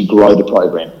capacity to grow the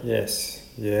program. Yes.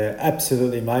 Yeah,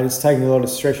 absolutely, mate. It's taking a lot of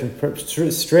stress and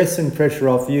pressure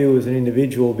off you as an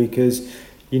individual because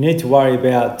you need to worry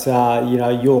about,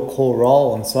 your core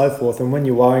role and so forth. And when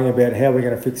you're worrying about how we're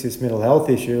going to fix this mental health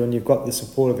issue and you've got the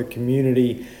support of the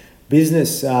community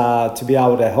business to be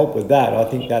able to help with that, I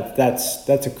think that's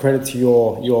a credit to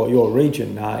your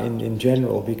region in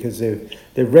general because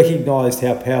they've recognised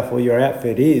how powerful your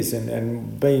outfit is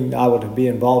and being able to be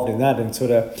involved in that and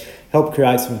sort of help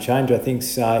create some change. I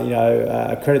think's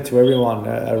a credit to everyone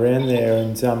around there.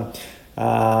 And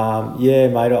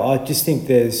mate, I just think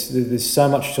there's so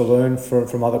much to learn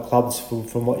from other clubs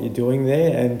from what you're doing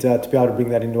there, and to be able to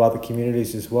bring that into other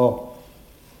communities as well.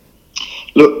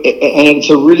 Look, and it's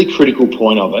a really critical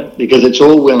point of it because it's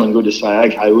all well and good to say,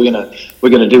 okay, we're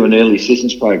gonna do an early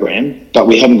assistance program, but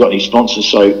we haven't got any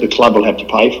sponsors, so the club will have to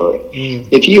pay for it.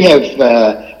 If you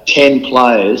have 10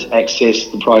 players access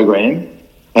the program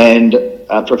and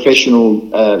a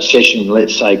professional session,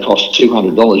 let's say, costs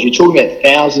 $200, you're talking about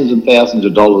thousands and thousands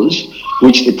of dollars,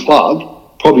 which the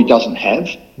club probably doesn't have.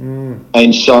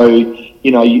 And so,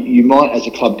 you might as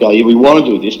a club go, yeah, we want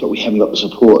to do this, but we haven't got the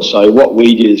support. So what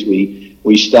we did is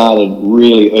we started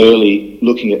really early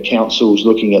looking at councils,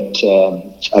 looking at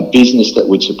a business that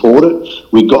would support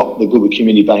it. We got the Goodwood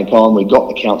Community Bank on, we got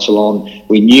the council on,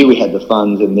 we knew we had the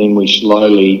funds, and then we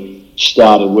slowly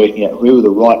started working out who were the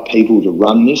right people to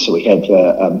run this. So we have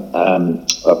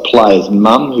a player's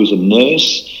mum who's a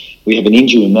nurse. We have an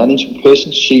injury management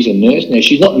person. She's a nurse. Now,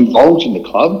 she's not involved in the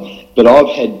club, but I've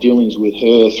had dealings with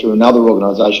her through another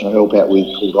organisation I help out with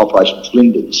called Operation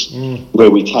Flinders,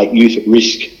 where we take youth at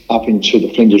risk up into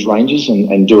the Flinders Ranges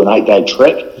and do an 8-day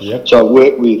trek. Yep. So I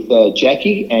work with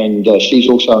Jackie, and she's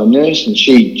also a nurse, and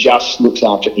she just looks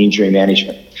after injury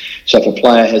management. So if a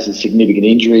player has a significant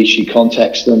injury, she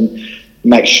contacts them,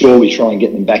 makes sure we try and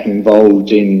get them back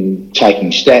involved in taking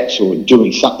stats or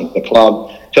doing something at the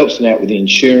club, helps them out with the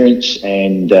insurance,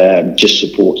 and just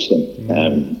supports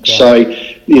them. So,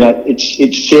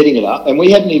 it's setting it up. And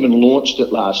we hadn't even launched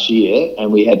it last year,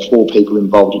 and we had 4 people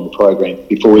involved in the program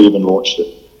before we even launched it.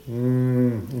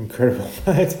 Incredible,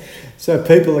 mate. So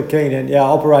people are keen, and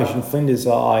Operation Flinders,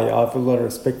 I have a lot of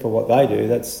respect for what they do.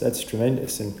 That's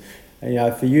tremendous, and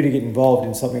for you to get involved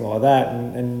in something like that,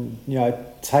 and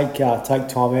take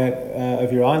time out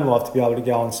of your own life to be able to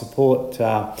go and support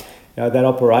that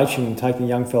operation and taking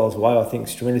young fellas away, I think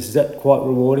is tremendous. Is that quite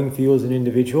rewarding for you as an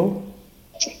individual?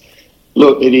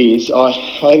 Look, it is. I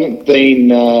haven't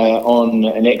been on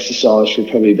an exercise for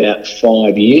probably about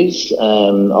 5 years.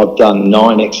 I've done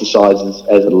 9 exercises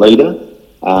as a leader,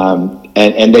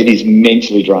 and that is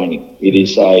mentally draining.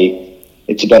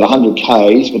 It's about 100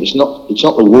 Ks, but it's not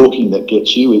the walking that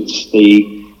gets you. It's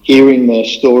the hearing the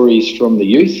stories from the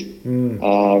youth.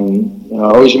 I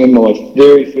always remember my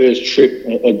very first trip.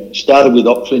 It started with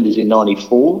Oxford in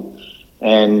 '94.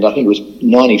 And I think it was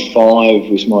 95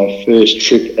 was my first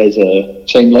trip as a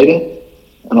team leader.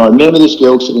 And I remember this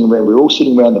girl sitting around, we were all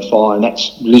sitting around the fire, and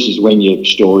this is when your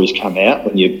stories come out,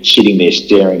 when you're sitting there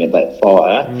staring at that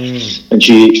fire. And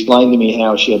she explained to me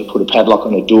how she had to put a padlock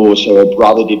on her door so her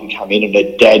brother didn't come in and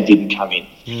her dad didn't come in.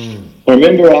 I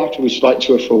remember after we spoke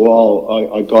to her for a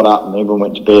while, I got up and everyone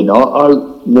went to bed, and I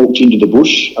walked into the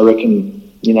bush, I reckon,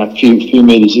 a few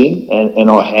metres in, and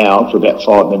I howled for about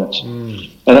 5 minutes.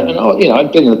 And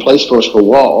I'd been in the police force for a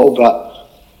while, but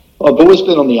I've always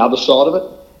been on the other side of it.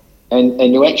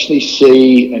 And you actually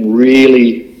see and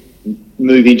really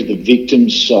move into the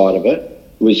victim's side of it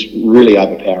was really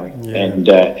overpowering. Yeah. And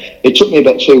it took me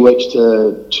about 2 weeks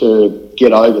to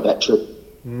get over that trip.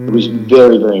 It was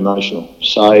very, very emotional.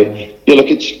 So, look,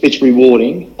 it's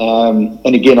rewarding.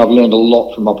 And again, I've learned a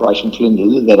lot from Operation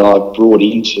Flinders that I've brought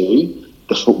into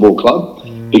the football club.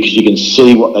 Because you can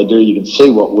see what they do, you can see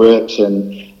what works,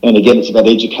 and again, it's about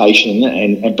education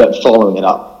and about following it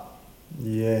up.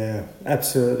 Yeah,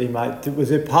 absolutely, mate. Was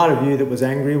there part of you that was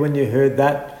angry when you heard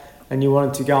that and you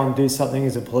wanted to go and do something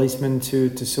as a policeman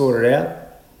to sort it out?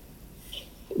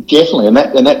 Definitely,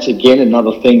 and that's again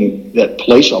another thing that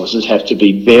police officers have to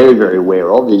be very, very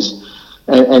aware of is,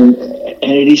 and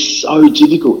it is so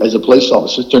difficult as a police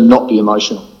officer to not be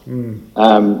emotional.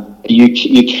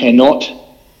 You cannot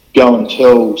go and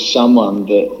tell someone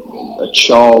that a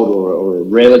child or a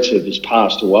relative has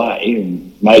passed away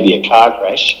in maybe a car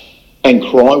crash and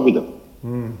cry with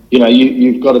them.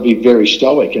 You've got to be very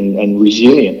stoic and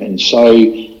resilient. And so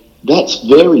that's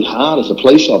very hard as a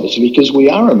police officer because we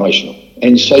are emotional.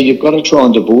 And so you've got to try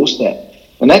and divorce that.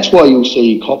 And that's why you'll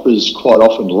see coppers quite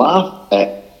often laugh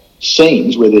at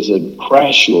scenes where there's a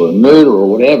crash or a murder or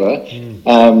whatever,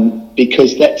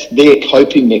 because that's their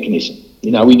coping mechanism.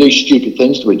 We do stupid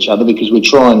things to each other because we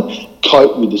try and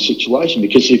cope with the situation.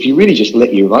 Because if you really just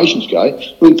let your emotions go,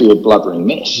 we'd be a blubbering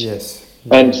mess. Yes.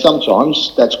 And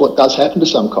sometimes that's what does happen to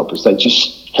some coppers. They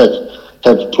just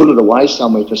have put it away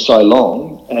somewhere for so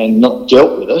long and not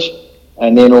dealt with it,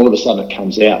 and then all of a sudden it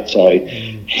comes out. So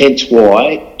hence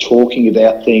why talking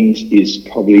about things is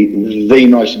probably the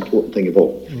most important thing of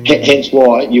all. Hence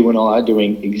why you and I are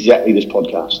doing exactly this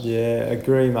podcast. Yeah,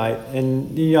 agree, mate.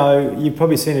 And, you've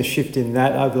probably seen a shift in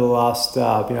that over the last,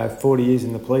 40 years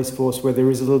in the police force, where there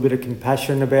is a little bit of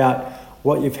compassion about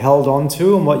what you've held on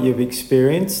to and what you've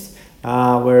experienced,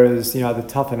 whereas, the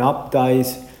toughen up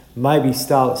days maybe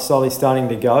slowly starting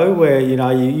to go, where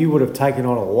you would have taken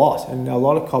on a lot, and a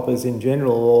lot of coppers in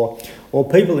general, or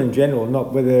people in general,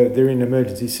 not whether they're in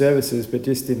emergency services, but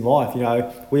just in life,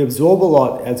 we absorb a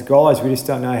lot as guys. We just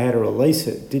don't know how to release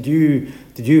it. Did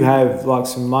you have like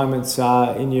some moments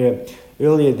in your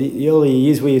earlier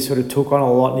years where you sort of took on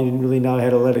a lot and you didn't really know how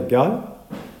to let it go?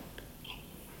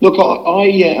 Look,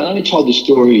 I only told the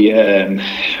story I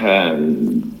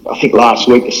think last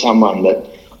week to someone that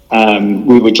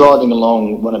we were driving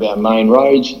along one of our main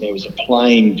roads, and there was a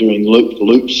plane doing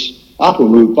loops up,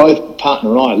 and we were both,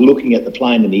 partner and I, looking at the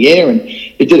plane in the air, and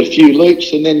it did a few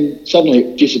loops, and then suddenly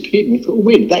it disappeared, and we thought,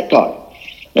 where did that go?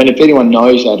 And if anyone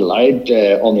knows Adelaide,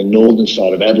 on the northern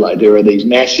side of Adelaide, there are these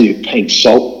massive pink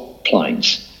salt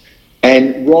plains,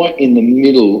 and right in the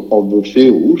middle of the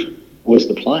field was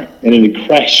the plane, and it had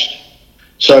crashed.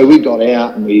 So we got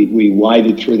out and we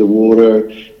waded through the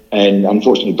water, and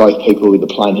unfortunately both people with the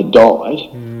plane had died.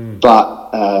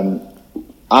 But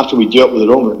after we dealt with it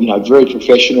all, very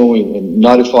professional and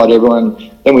notified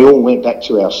everyone, then we all went back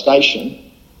to our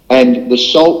station, and the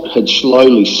salt had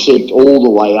slowly seeped all the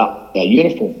way up our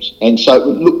uniforms, and so it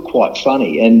would look quite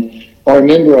funny. And I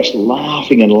remember us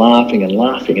laughing, and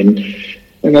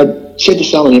I said to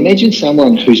someone, imagine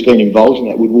someone who's been involved in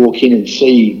that would walk in and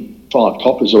see 5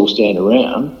 coppers all stand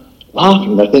around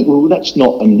laughing. They think, well, that's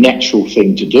not a natural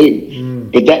thing to do,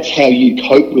 but that's how you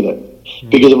cope with it.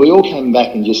 Because if we all came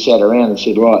back and just sat around and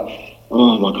said, right,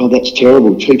 oh my God, that's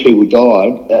terrible, 2 people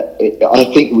died, I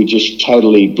think we just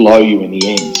totally blow you in the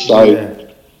end. So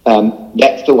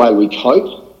that's the way we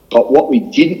cope. But what we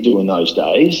didn't do in those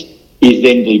days is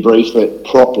then debrief it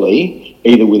properly,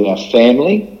 either with our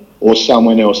family or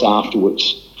someone else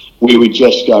afterwards. We would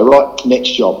just go, right, next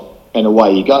job, and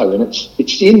away you go. And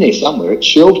it's in there somewhere, it's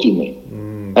shelved in there.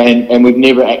 And we've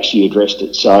never actually addressed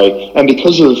it. So, and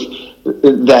because of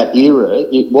that era,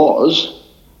 it was,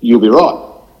 you'll be right.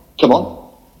 Come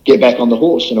on, get back on the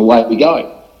horse and away we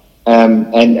go.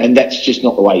 And that's just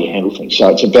not the way you handle things. So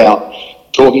it's about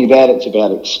talking about it, it's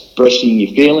about expressing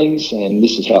your feelings, and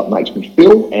this is how it makes me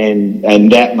feel,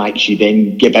 and that makes you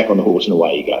then get back on the horse and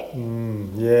away you go.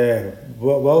 Yeah,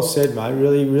 well said, mate.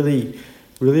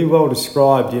 Really well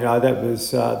described. You know, that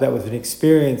was an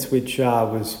experience which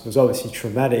was obviously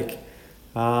traumatic.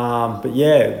 But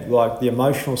yeah, like the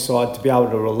emotional side, to be able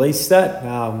to release that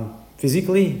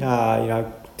physically,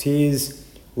 tears,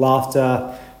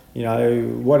 laughter,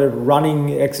 whatever,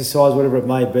 running, exercise, whatever it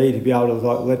may be, to be able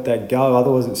to let that go.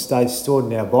 Otherwise it stays stored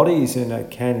in our bodies and it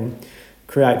can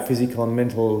create physical and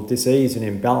mental disease and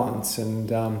imbalance. And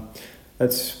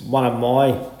that's one of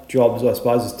my jobs, I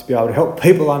suppose, is to be able to help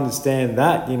people understand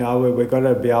that, we've got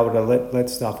to be able to let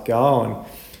stuff go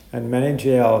and manage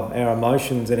our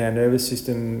emotions and our nervous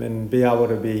system, and be able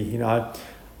to be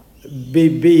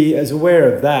as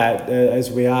aware of that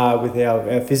as we are with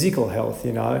our physical health.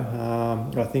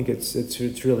 I think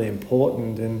it's really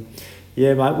important. And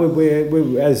yeah, mate,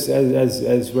 we as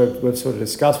we've sort of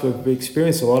discussed, we've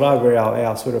experienced a lot over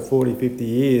our sort of 40, 50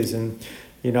 years, and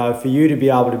for you to be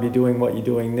able to be doing what you're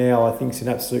doing now, I think it's an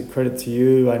absolute credit to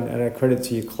you and a credit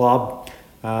to your club.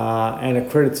 And a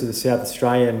credit to the South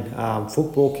Australian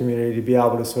football community to be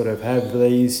able to sort of have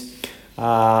these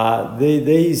I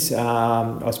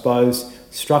suppose,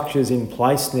 structures in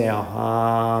place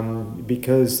now,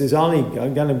 because there's only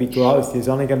going to be growth. There's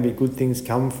only going to be good things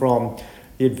come from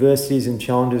the adversities and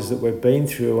challenges that we've been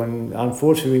through. And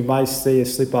unfortunately, we may see a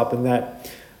slip up in that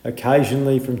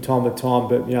occasionally from time to time.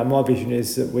 But my vision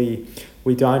is that we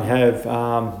don't have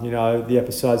the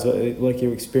episodes like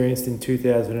you experienced in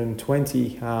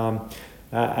 2020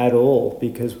 at all,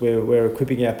 because we're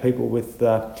equipping our people with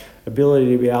the ability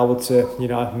to be able to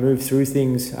move through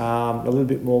things a little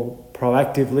bit more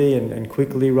proactively and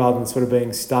quickly, rather than sort of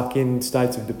being stuck in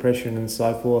states of depression and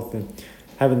so forth, and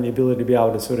having the ability to be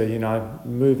able to sort of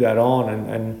move that on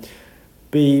and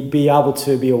be able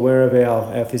to be aware of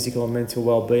our physical and mental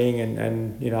well-being,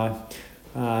 and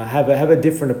have a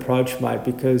different approach, mate,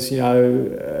 because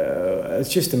it's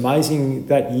just amazing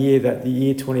the year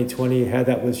 2020, how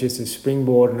that was just a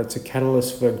springboard, and it's a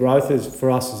catalyst for growth for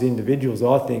us as individuals.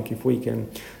 I think if we can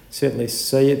certainly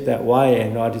see it that way,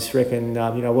 and I just reckon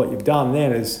what you've done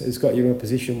then has got you in a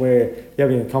position where you're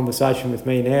having a conversation with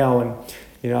me now, and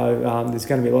there's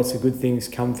going to be lots of good things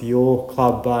come for your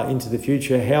club into the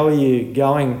future. How are you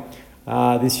going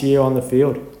this year on the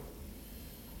field?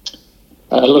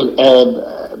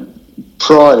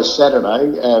 Prior to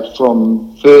Saturday,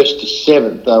 from 1st to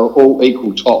 7th, they were all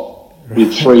equal top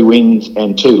with 3 wins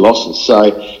and 2 losses. So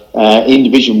in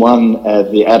Division 1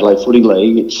 of the Adelaide Footy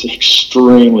League, it's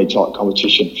extremely tight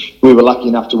competition. We were lucky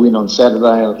enough to win on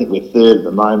Saturday. I think we're 3rd at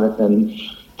the moment, and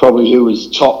probably who was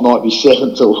top might be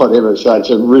 7th or whatever. So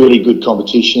it's a really good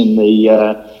competition.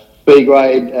 The B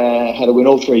grade had a win.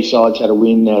 All 3 sides had a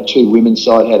win. 2 women's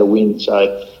side had a win.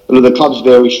 So the club's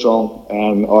very strong.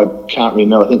 I can't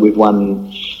remember. I think we've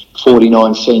won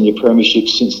 49 senior premierships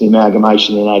since the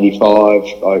amalgamation in 85.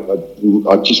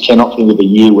 I just cannot think of a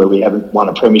year where we haven't won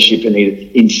a premiership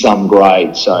in some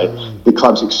grade. So the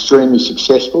club's extremely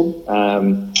successful,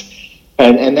 and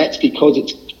that's because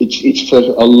it's for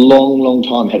a long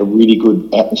time had a really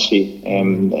good atmosphere,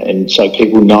 and so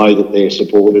people know that they're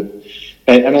supported.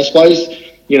 And I suppose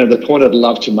the point I'd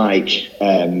love to make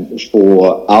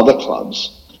for other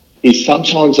clubs is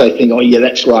sometimes they think, oh yeah,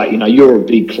 that's great, you're a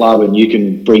big club and you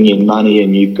can bring in money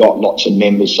and you've got lots of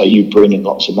members, so you bring in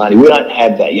lots of money. We don't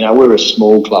have that, we're a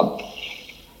small club.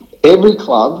 Every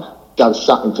club does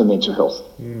something for mental health,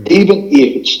 even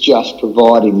if it's just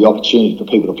providing the opportunity for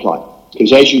people to play.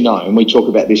 Because as you know, and we talk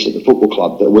about this at the football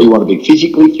club, that we want to be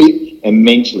physically fit and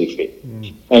mentally fit.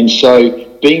 And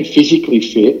so being physically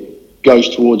fit goes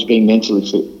towards being mentally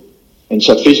fit. And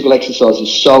so physical exercise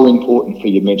is so important for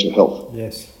your mental health.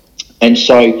 Yes. And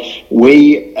so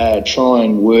we try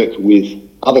and work with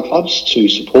other clubs to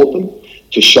support them,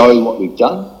 to show what we've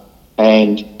done.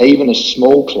 And even a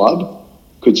small club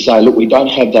could say, look, we don't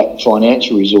have that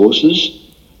financial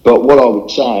resources, but what I would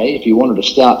say, if you wanted to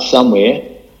start somewhere,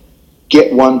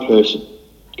 get one person.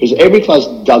 Because every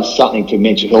club does something for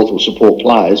mental health or support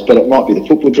players, but it might be the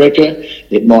football director,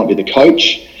 it might be the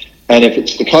coach. And if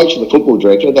it's the coach or the football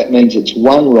director, that means it's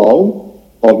one role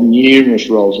of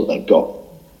numerous roles that they've got.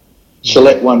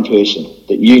 Select one person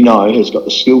that has got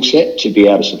the skill set to be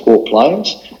able to support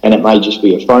players, and it may just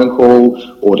be a phone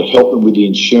call or to help them with the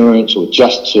insurance or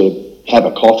just to have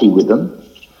a coffee with them,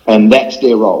 and that's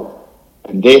their role.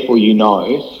 And therefore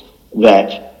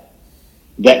that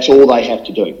that's all they have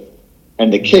to do.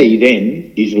 And the key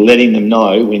then is letting them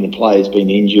know when the player's been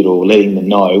injured or letting them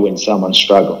know when someone's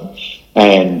struggling.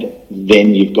 And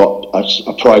then you've got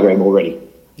a program already.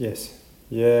 Yes.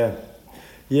 Yeah.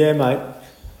 Yeah, mate.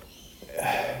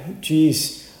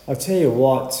 Geez, I'll tell you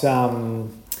what,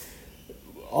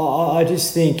 I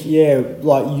just think,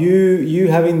 like you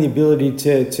having the ability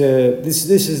to this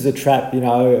is the trap,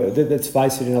 let's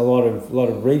face it, in a lot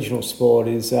of regional sport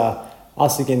is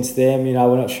us against them.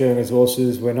 We're not sharing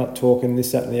resources, we're not talking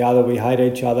this, that and the other, we hate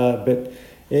each other. But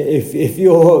if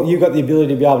you've got the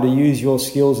ability to be able to use your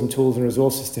skills and tools and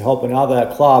resources to help another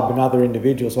club and other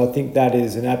individuals, I think that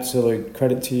is an absolute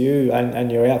credit to you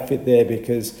and your outfit there,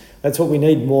 because that's what we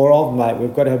need more of, mate.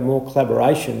 We've got to have more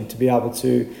collaboration to be able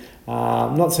to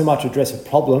not so much address a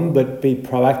problem, but be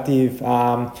proactive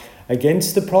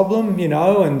against the problem,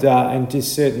 and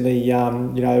just certainly,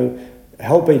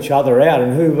 help each other out.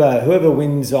 And whoever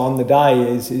wins on the day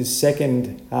is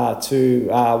second to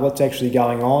what's actually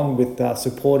going on with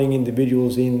supporting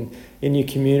individuals in your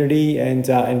community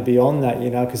and beyond that,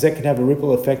 because that can have a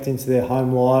ripple effect into their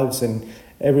home lives and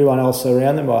everyone else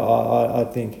around them, I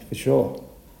think, for sure.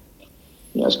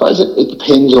 Yeah, I suppose it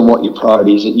depends on what your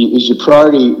priority is. Is your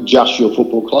priority just your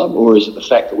football club, or is it the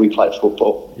fact that we play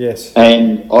football? Yes.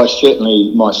 And I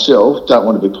certainly, myself, don't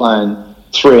want to be playing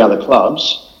 3 other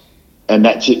clubs and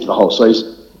that's it for the whole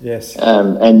season. Yes.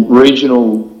 And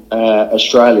regional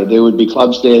Australia, there would be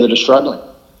clubs there that are struggling.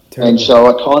 Terrible. And so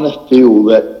I kind of feel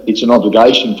that it's an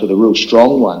obligation for the real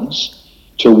strong ones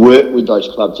to work with those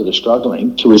clubs that are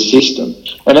struggling to assist them.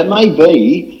 And it may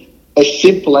be as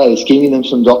simple as giving them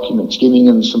some documents, giving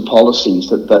them some policies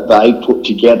that they put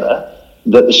together,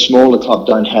 that the smaller club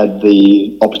don't have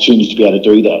the opportunity to be able to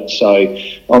do that. So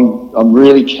I'm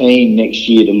really keen next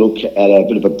year to look at a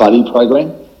bit of a buddy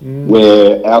program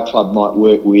where our club might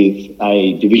work with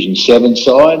a Division 7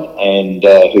 side and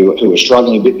who are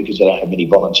struggling a bit because they don't have many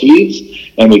volunteers,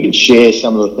 and we can share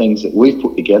some of the things that we've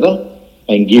put together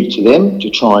and give to them to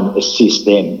try and assist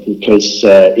them, because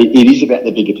it is about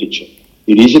the bigger picture.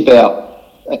 It is about,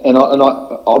 and I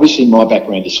obviously my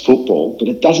background is football, but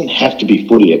it doesn't have to be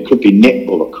footy. It could be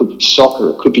netball, it could be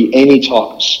soccer, it could be any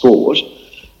type of sport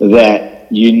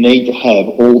that you need to have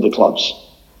all the clubs.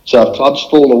 So if clubs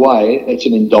fall away, it's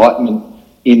an indictment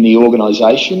in the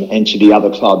organisation and to the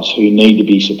other clubs who need to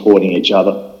be supporting each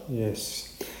other.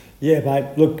 Yes. Yeah,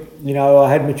 mate. Look, I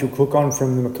had Mitchell Cook on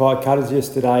from the Mackay Cutters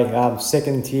yesterday,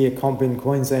 second tier comp in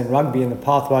Queensland Rugby, and the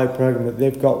pathway program that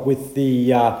they've got with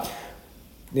the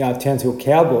Townsville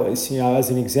Cowboys, as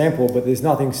an example. But there's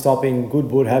nothing stopping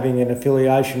Goodwood having an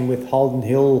affiliation with Holden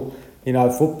Hill,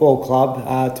 football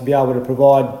club, to be able to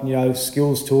provide,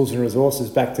 skills, tools and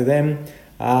resources back to them.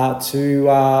 To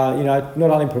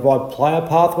not only provide player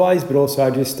pathways, but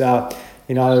also just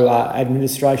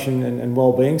administration and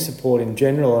wellbeing support in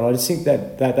general. And I just think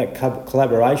that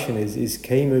collaboration is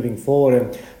key moving forward.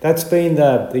 And that's been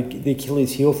the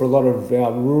Achilles heel for a lot of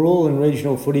rural and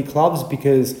regional footy clubs,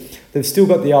 because they've still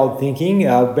got the old thinking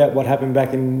about what happened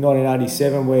back in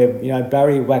 1987, where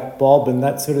Barry whacked Bob and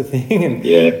that sort of thing. And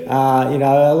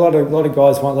a lot of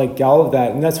guys won't let go of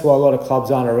that, and that's why a lot of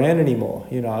clubs aren't around anymore.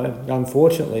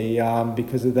 Unfortunately,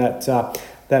 because of that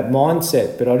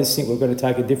mindset. But I just think we've got to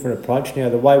take a different approach now.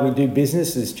 The way we do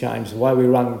business has changed. The way we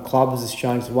run clubs has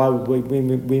changed. The way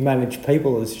we manage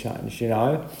people has changed.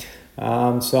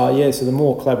 So the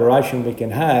more collaboration we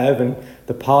can have, and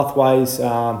the pathways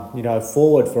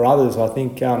forward for others, I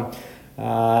think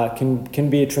can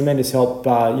be a tremendous help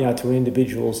to an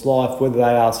individual's life, whether they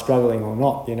are struggling or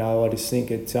not. I just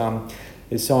think it's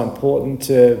so important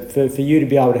for you to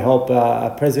be able to help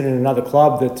a president of another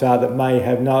club that may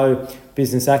have no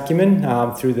business acumen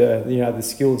through the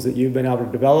skills that you've been able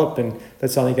to develop, and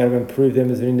that's only going to improve them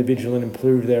as an individual and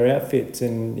improve their outfits.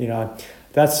 And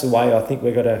that's the way I think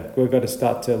we've got to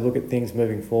start to look at things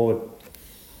moving forward.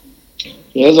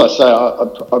 Yeah, as I say,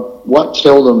 I won't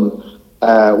tell them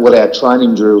what our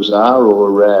training drills are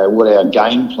or what our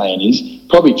game plan is.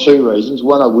 Probably 2 reasons.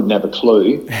 One, I wouldn't have a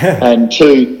clue, and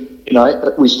 2,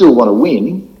 we still want to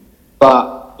win,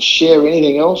 but share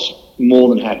anything else, more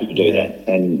than happy to do that.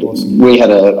 And awesome. We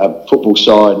had a football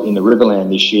side in the Riverland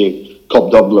this year,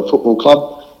 Cobdobler Football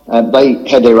Club, and they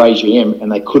had their AGM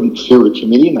and they couldn't fill a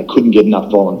committee and they couldn't get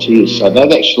enough volunteers. So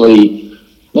they've actually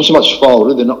not so much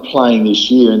folded, they're not playing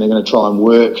this year, and they're going to try and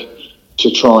work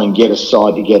to try and get a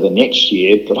side together next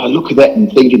year. But I look at that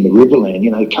and think in the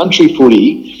Riverland, country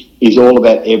footy is all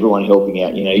about everyone helping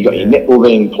out. You've got your netball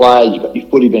being played, you've got your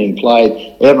footy being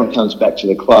played, everyone comes back to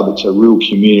the club. It's a real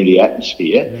community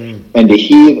atmosphere. And to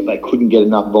hear that they couldn't get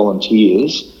enough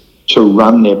volunteers to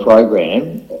run their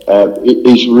program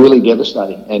is really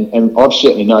devastating. And I've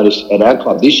certainly noticed at our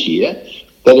club this year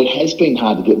that it has been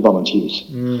hard to get volunteers.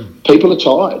 People are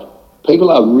tired. People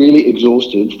are really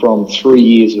exhausted from 3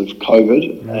 years of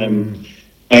COVID,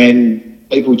 and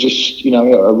people just,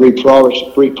 are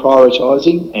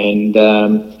reprioritising, and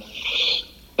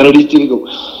it is difficult.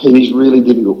 It is really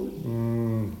difficult.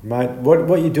 Mate,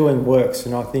 what you're doing works,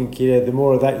 and I think the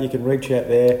more of that you can reach out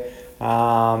there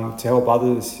to help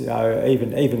others,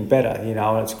 even better, and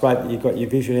it's great that you've got your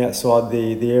vision outside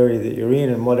the area that you're in,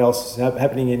 and what else is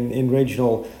happening in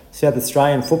regional South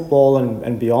Australian football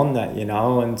and beyond that,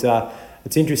 and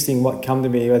it's interesting what come to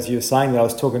me as you were saying that. I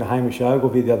was talking to Hamish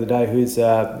Ogilvie the other day, who's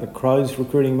the Crows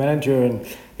recruiting manager, and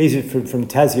he's from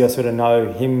Tassie. I sort of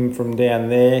know him from down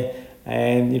there.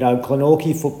 And,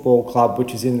 Glenorchy Football Club,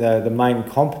 which is in the main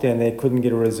comp down there, couldn't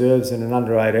get a reserves and an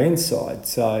under-18 side.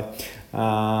 So,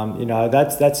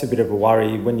 that's a bit of a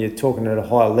worry when you're talking at a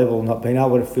higher level, not being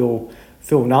able to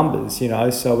fill numbers,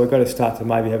 So we've got to start to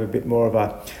maybe have a bit more of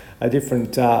a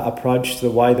different approach to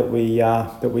the way that we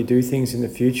do things in the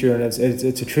future. And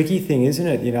it's a tricky thing, isn't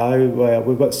it?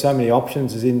 We've got so many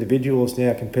options as individuals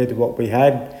now compared to what we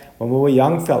had when we were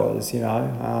young fellas,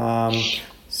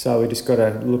 So we just got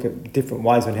to look at different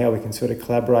ways on how we can sort of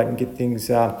collaborate and get things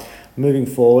moving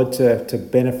forward to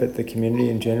benefit the community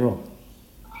in general.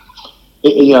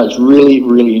 It's really,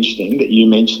 really interesting that you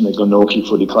mentioned the Glenorchy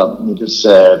Footy Club, because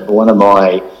one of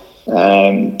my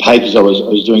papers I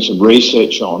was doing some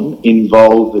research on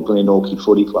involved the Glenorchy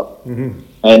Footy Club.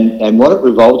 And what it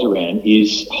revolves around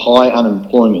is high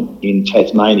unemployment in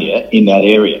Tasmania in that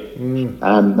area. And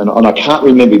I can't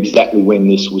remember exactly when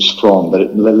this was from,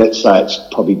 but let's say it's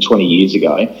probably 20 years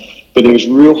ago. But there was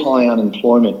real high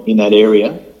unemployment in that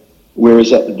area,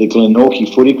 whereas at the Glenorchy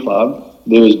Footy Club,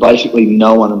 there is basically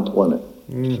no unemployment.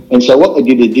 And so what they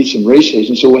did some research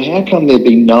and said, well, how come there'd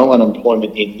be no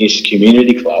unemployment in this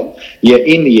community club, yet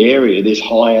in the area there's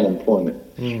high unemployment?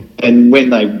 And when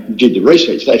they did the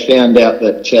research, they found out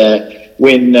that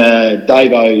when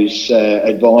Davo's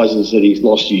advises that he's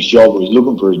lost his job or he's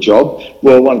looking for a job,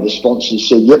 well, one of the sponsors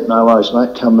said, yep, no worries,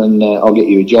 mate, come and I'll get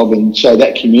you a job. And so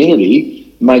that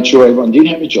community made sure everyone did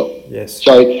have a job. Yes.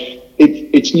 So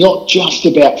it's not just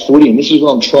about footy, and this is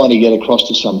what I'm trying to get across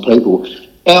to some people.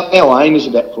 Our aim is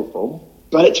about football,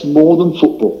 but it's more than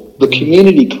football. The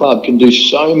community club can do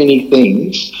so many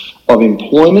things of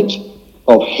employment,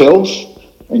 of health,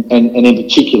 and in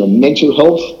particular mental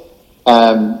health,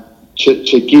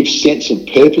 to give sense of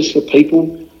purpose for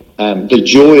people. The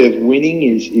joy of winning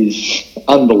is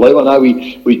unbelievable. I know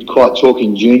we quite talk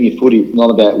in junior footy, it's not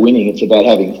about winning, it's about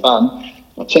having fun.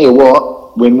 I'll tell you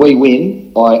what, when we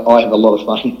win, I have a lot of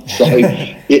fun. So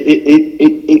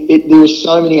there are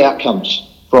so many outcomes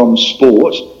from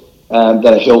sport that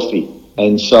are healthy.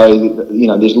 And so,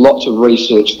 there's lots of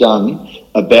research done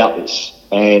about this.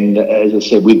 And as I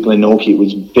said, with Glenorchy, it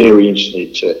was very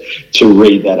interesting to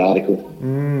read that article.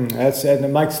 And it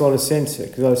makes a lot of sense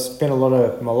because I spent a lot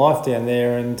of my life down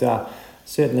there, and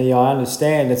certainly I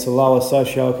understand it's a lower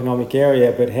socio-economic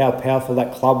area, but how powerful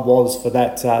that club was for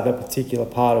that particular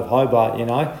part of Hobart,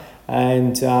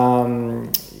 and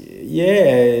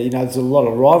there's a lot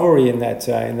of rivalry in that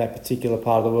particular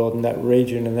part of the world, in that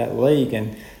region, and that league,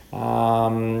 and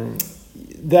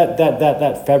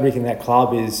that fabric in that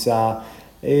club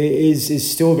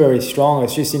is still very strong.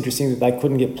 It's just interesting that they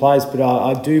couldn't get players, but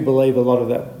I do believe a lot of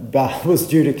that was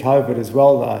due to COVID as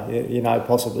well, though,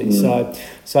 possibly. So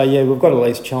we've got all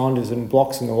these challenges and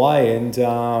blocks in the way, and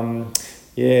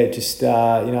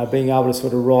being able to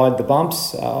sort of ride the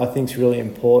bumps, I think is really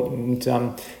important.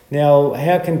 Now,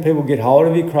 how can people get hold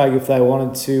of you, Craig, if they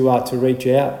wanted to reach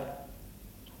out?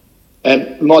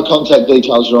 My contact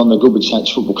details are on the Goodwood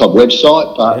Saints Football Club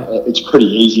website, but it's pretty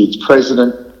easy. It's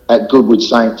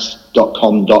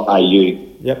president@goodwoodsaints.com.au.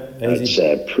 Yep, easy.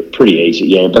 It's pretty easy,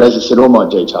 yeah. But as I said, all my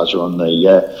details are on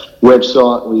the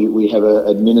website. We have an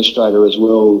administrator as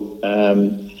well,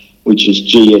 which is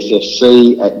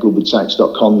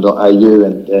gsfc@goodwoodsaints.com.au,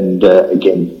 and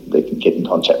again, they can get in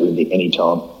contact with me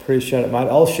anytime. Appreciate it, mate.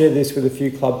 I'll share this with a few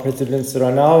club presidents that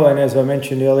I know, and as I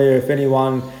mentioned earlier, if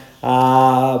anyone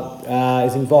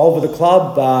is involved with the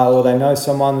club or they know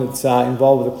someone that's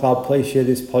involved with the club, please share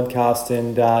this podcast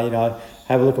and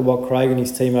have a look at what Craig and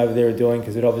his team over there are doing,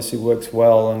 because it obviously works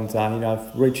well. And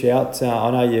reach out. I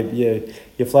know you're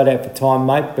flat out for time,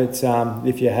 mate, but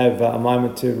if you have a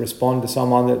moment to respond to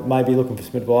someone that may be looking for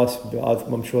some advice,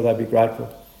 I'm sure they'd be grateful.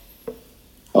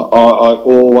 I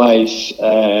always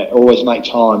make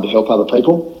time to help other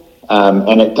people.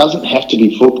 And it doesn't have to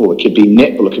be football. It could be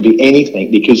netball. It could be anything,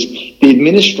 because the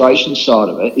administration side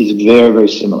of it is very, very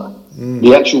similar.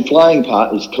 The actual playing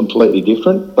part is completely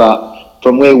different, but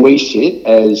from where we sit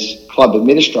as club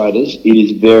administrators, it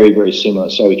is very, very similar,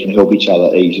 so we can help each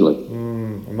other easily.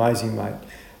 Amazing, mate.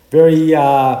 Very,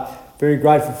 very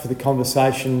grateful for the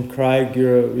conversation, Craig.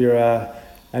 You're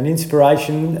an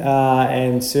inspiration,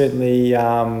 and certainly,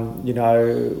 you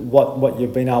know, what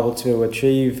you've been able to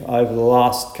achieve over the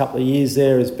last couple of years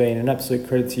there has been an absolute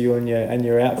credit to you and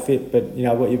your outfit. But you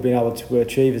know what you've been able to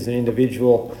achieve as an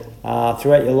individual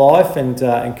throughout your life and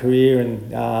career, and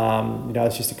you know,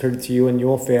 it's just a credit to you and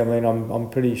your family. And I'm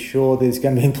pretty sure there's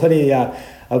going to be plenty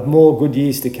of more good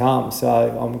years to come. So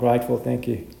I'm grateful. Thank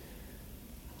you.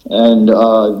 And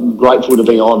grateful to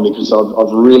be on, because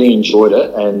I've really enjoyed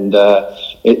it, and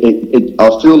I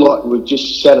feel like we've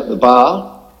just sat at the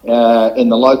bar in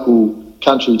the local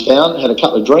country town, had a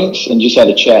couple of drinks and just had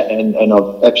a chat, and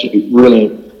I've absolutely really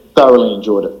thoroughly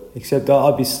enjoyed it. Except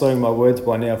I'd be slurring my words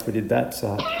by now if we did that.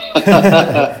 So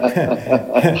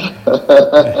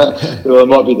well, it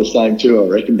might be the same too, I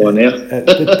reckon, by now.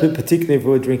 Particularly if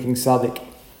we were drinking Southwark.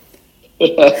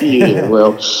 Yeah,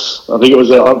 well, I think it was.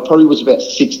 I probably was about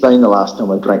 16 the last time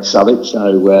I drank Southwark. So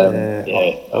I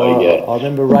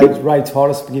remember Ray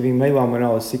Titus giving me one when I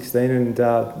was 16, and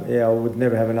I would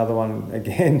never have another one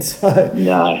again. So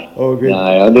no, all good.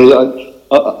 No,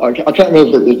 I can't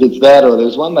remember if it's that or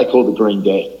there's one they call the Green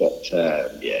Death. But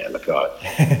look,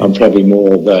 I'm probably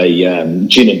more of a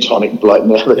gin and tonic bloke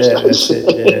now.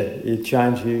 You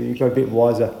change. You got a bit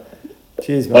wiser.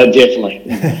 Cheers, mate.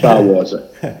 Definitely, far wiser.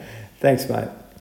 Thanks, mate.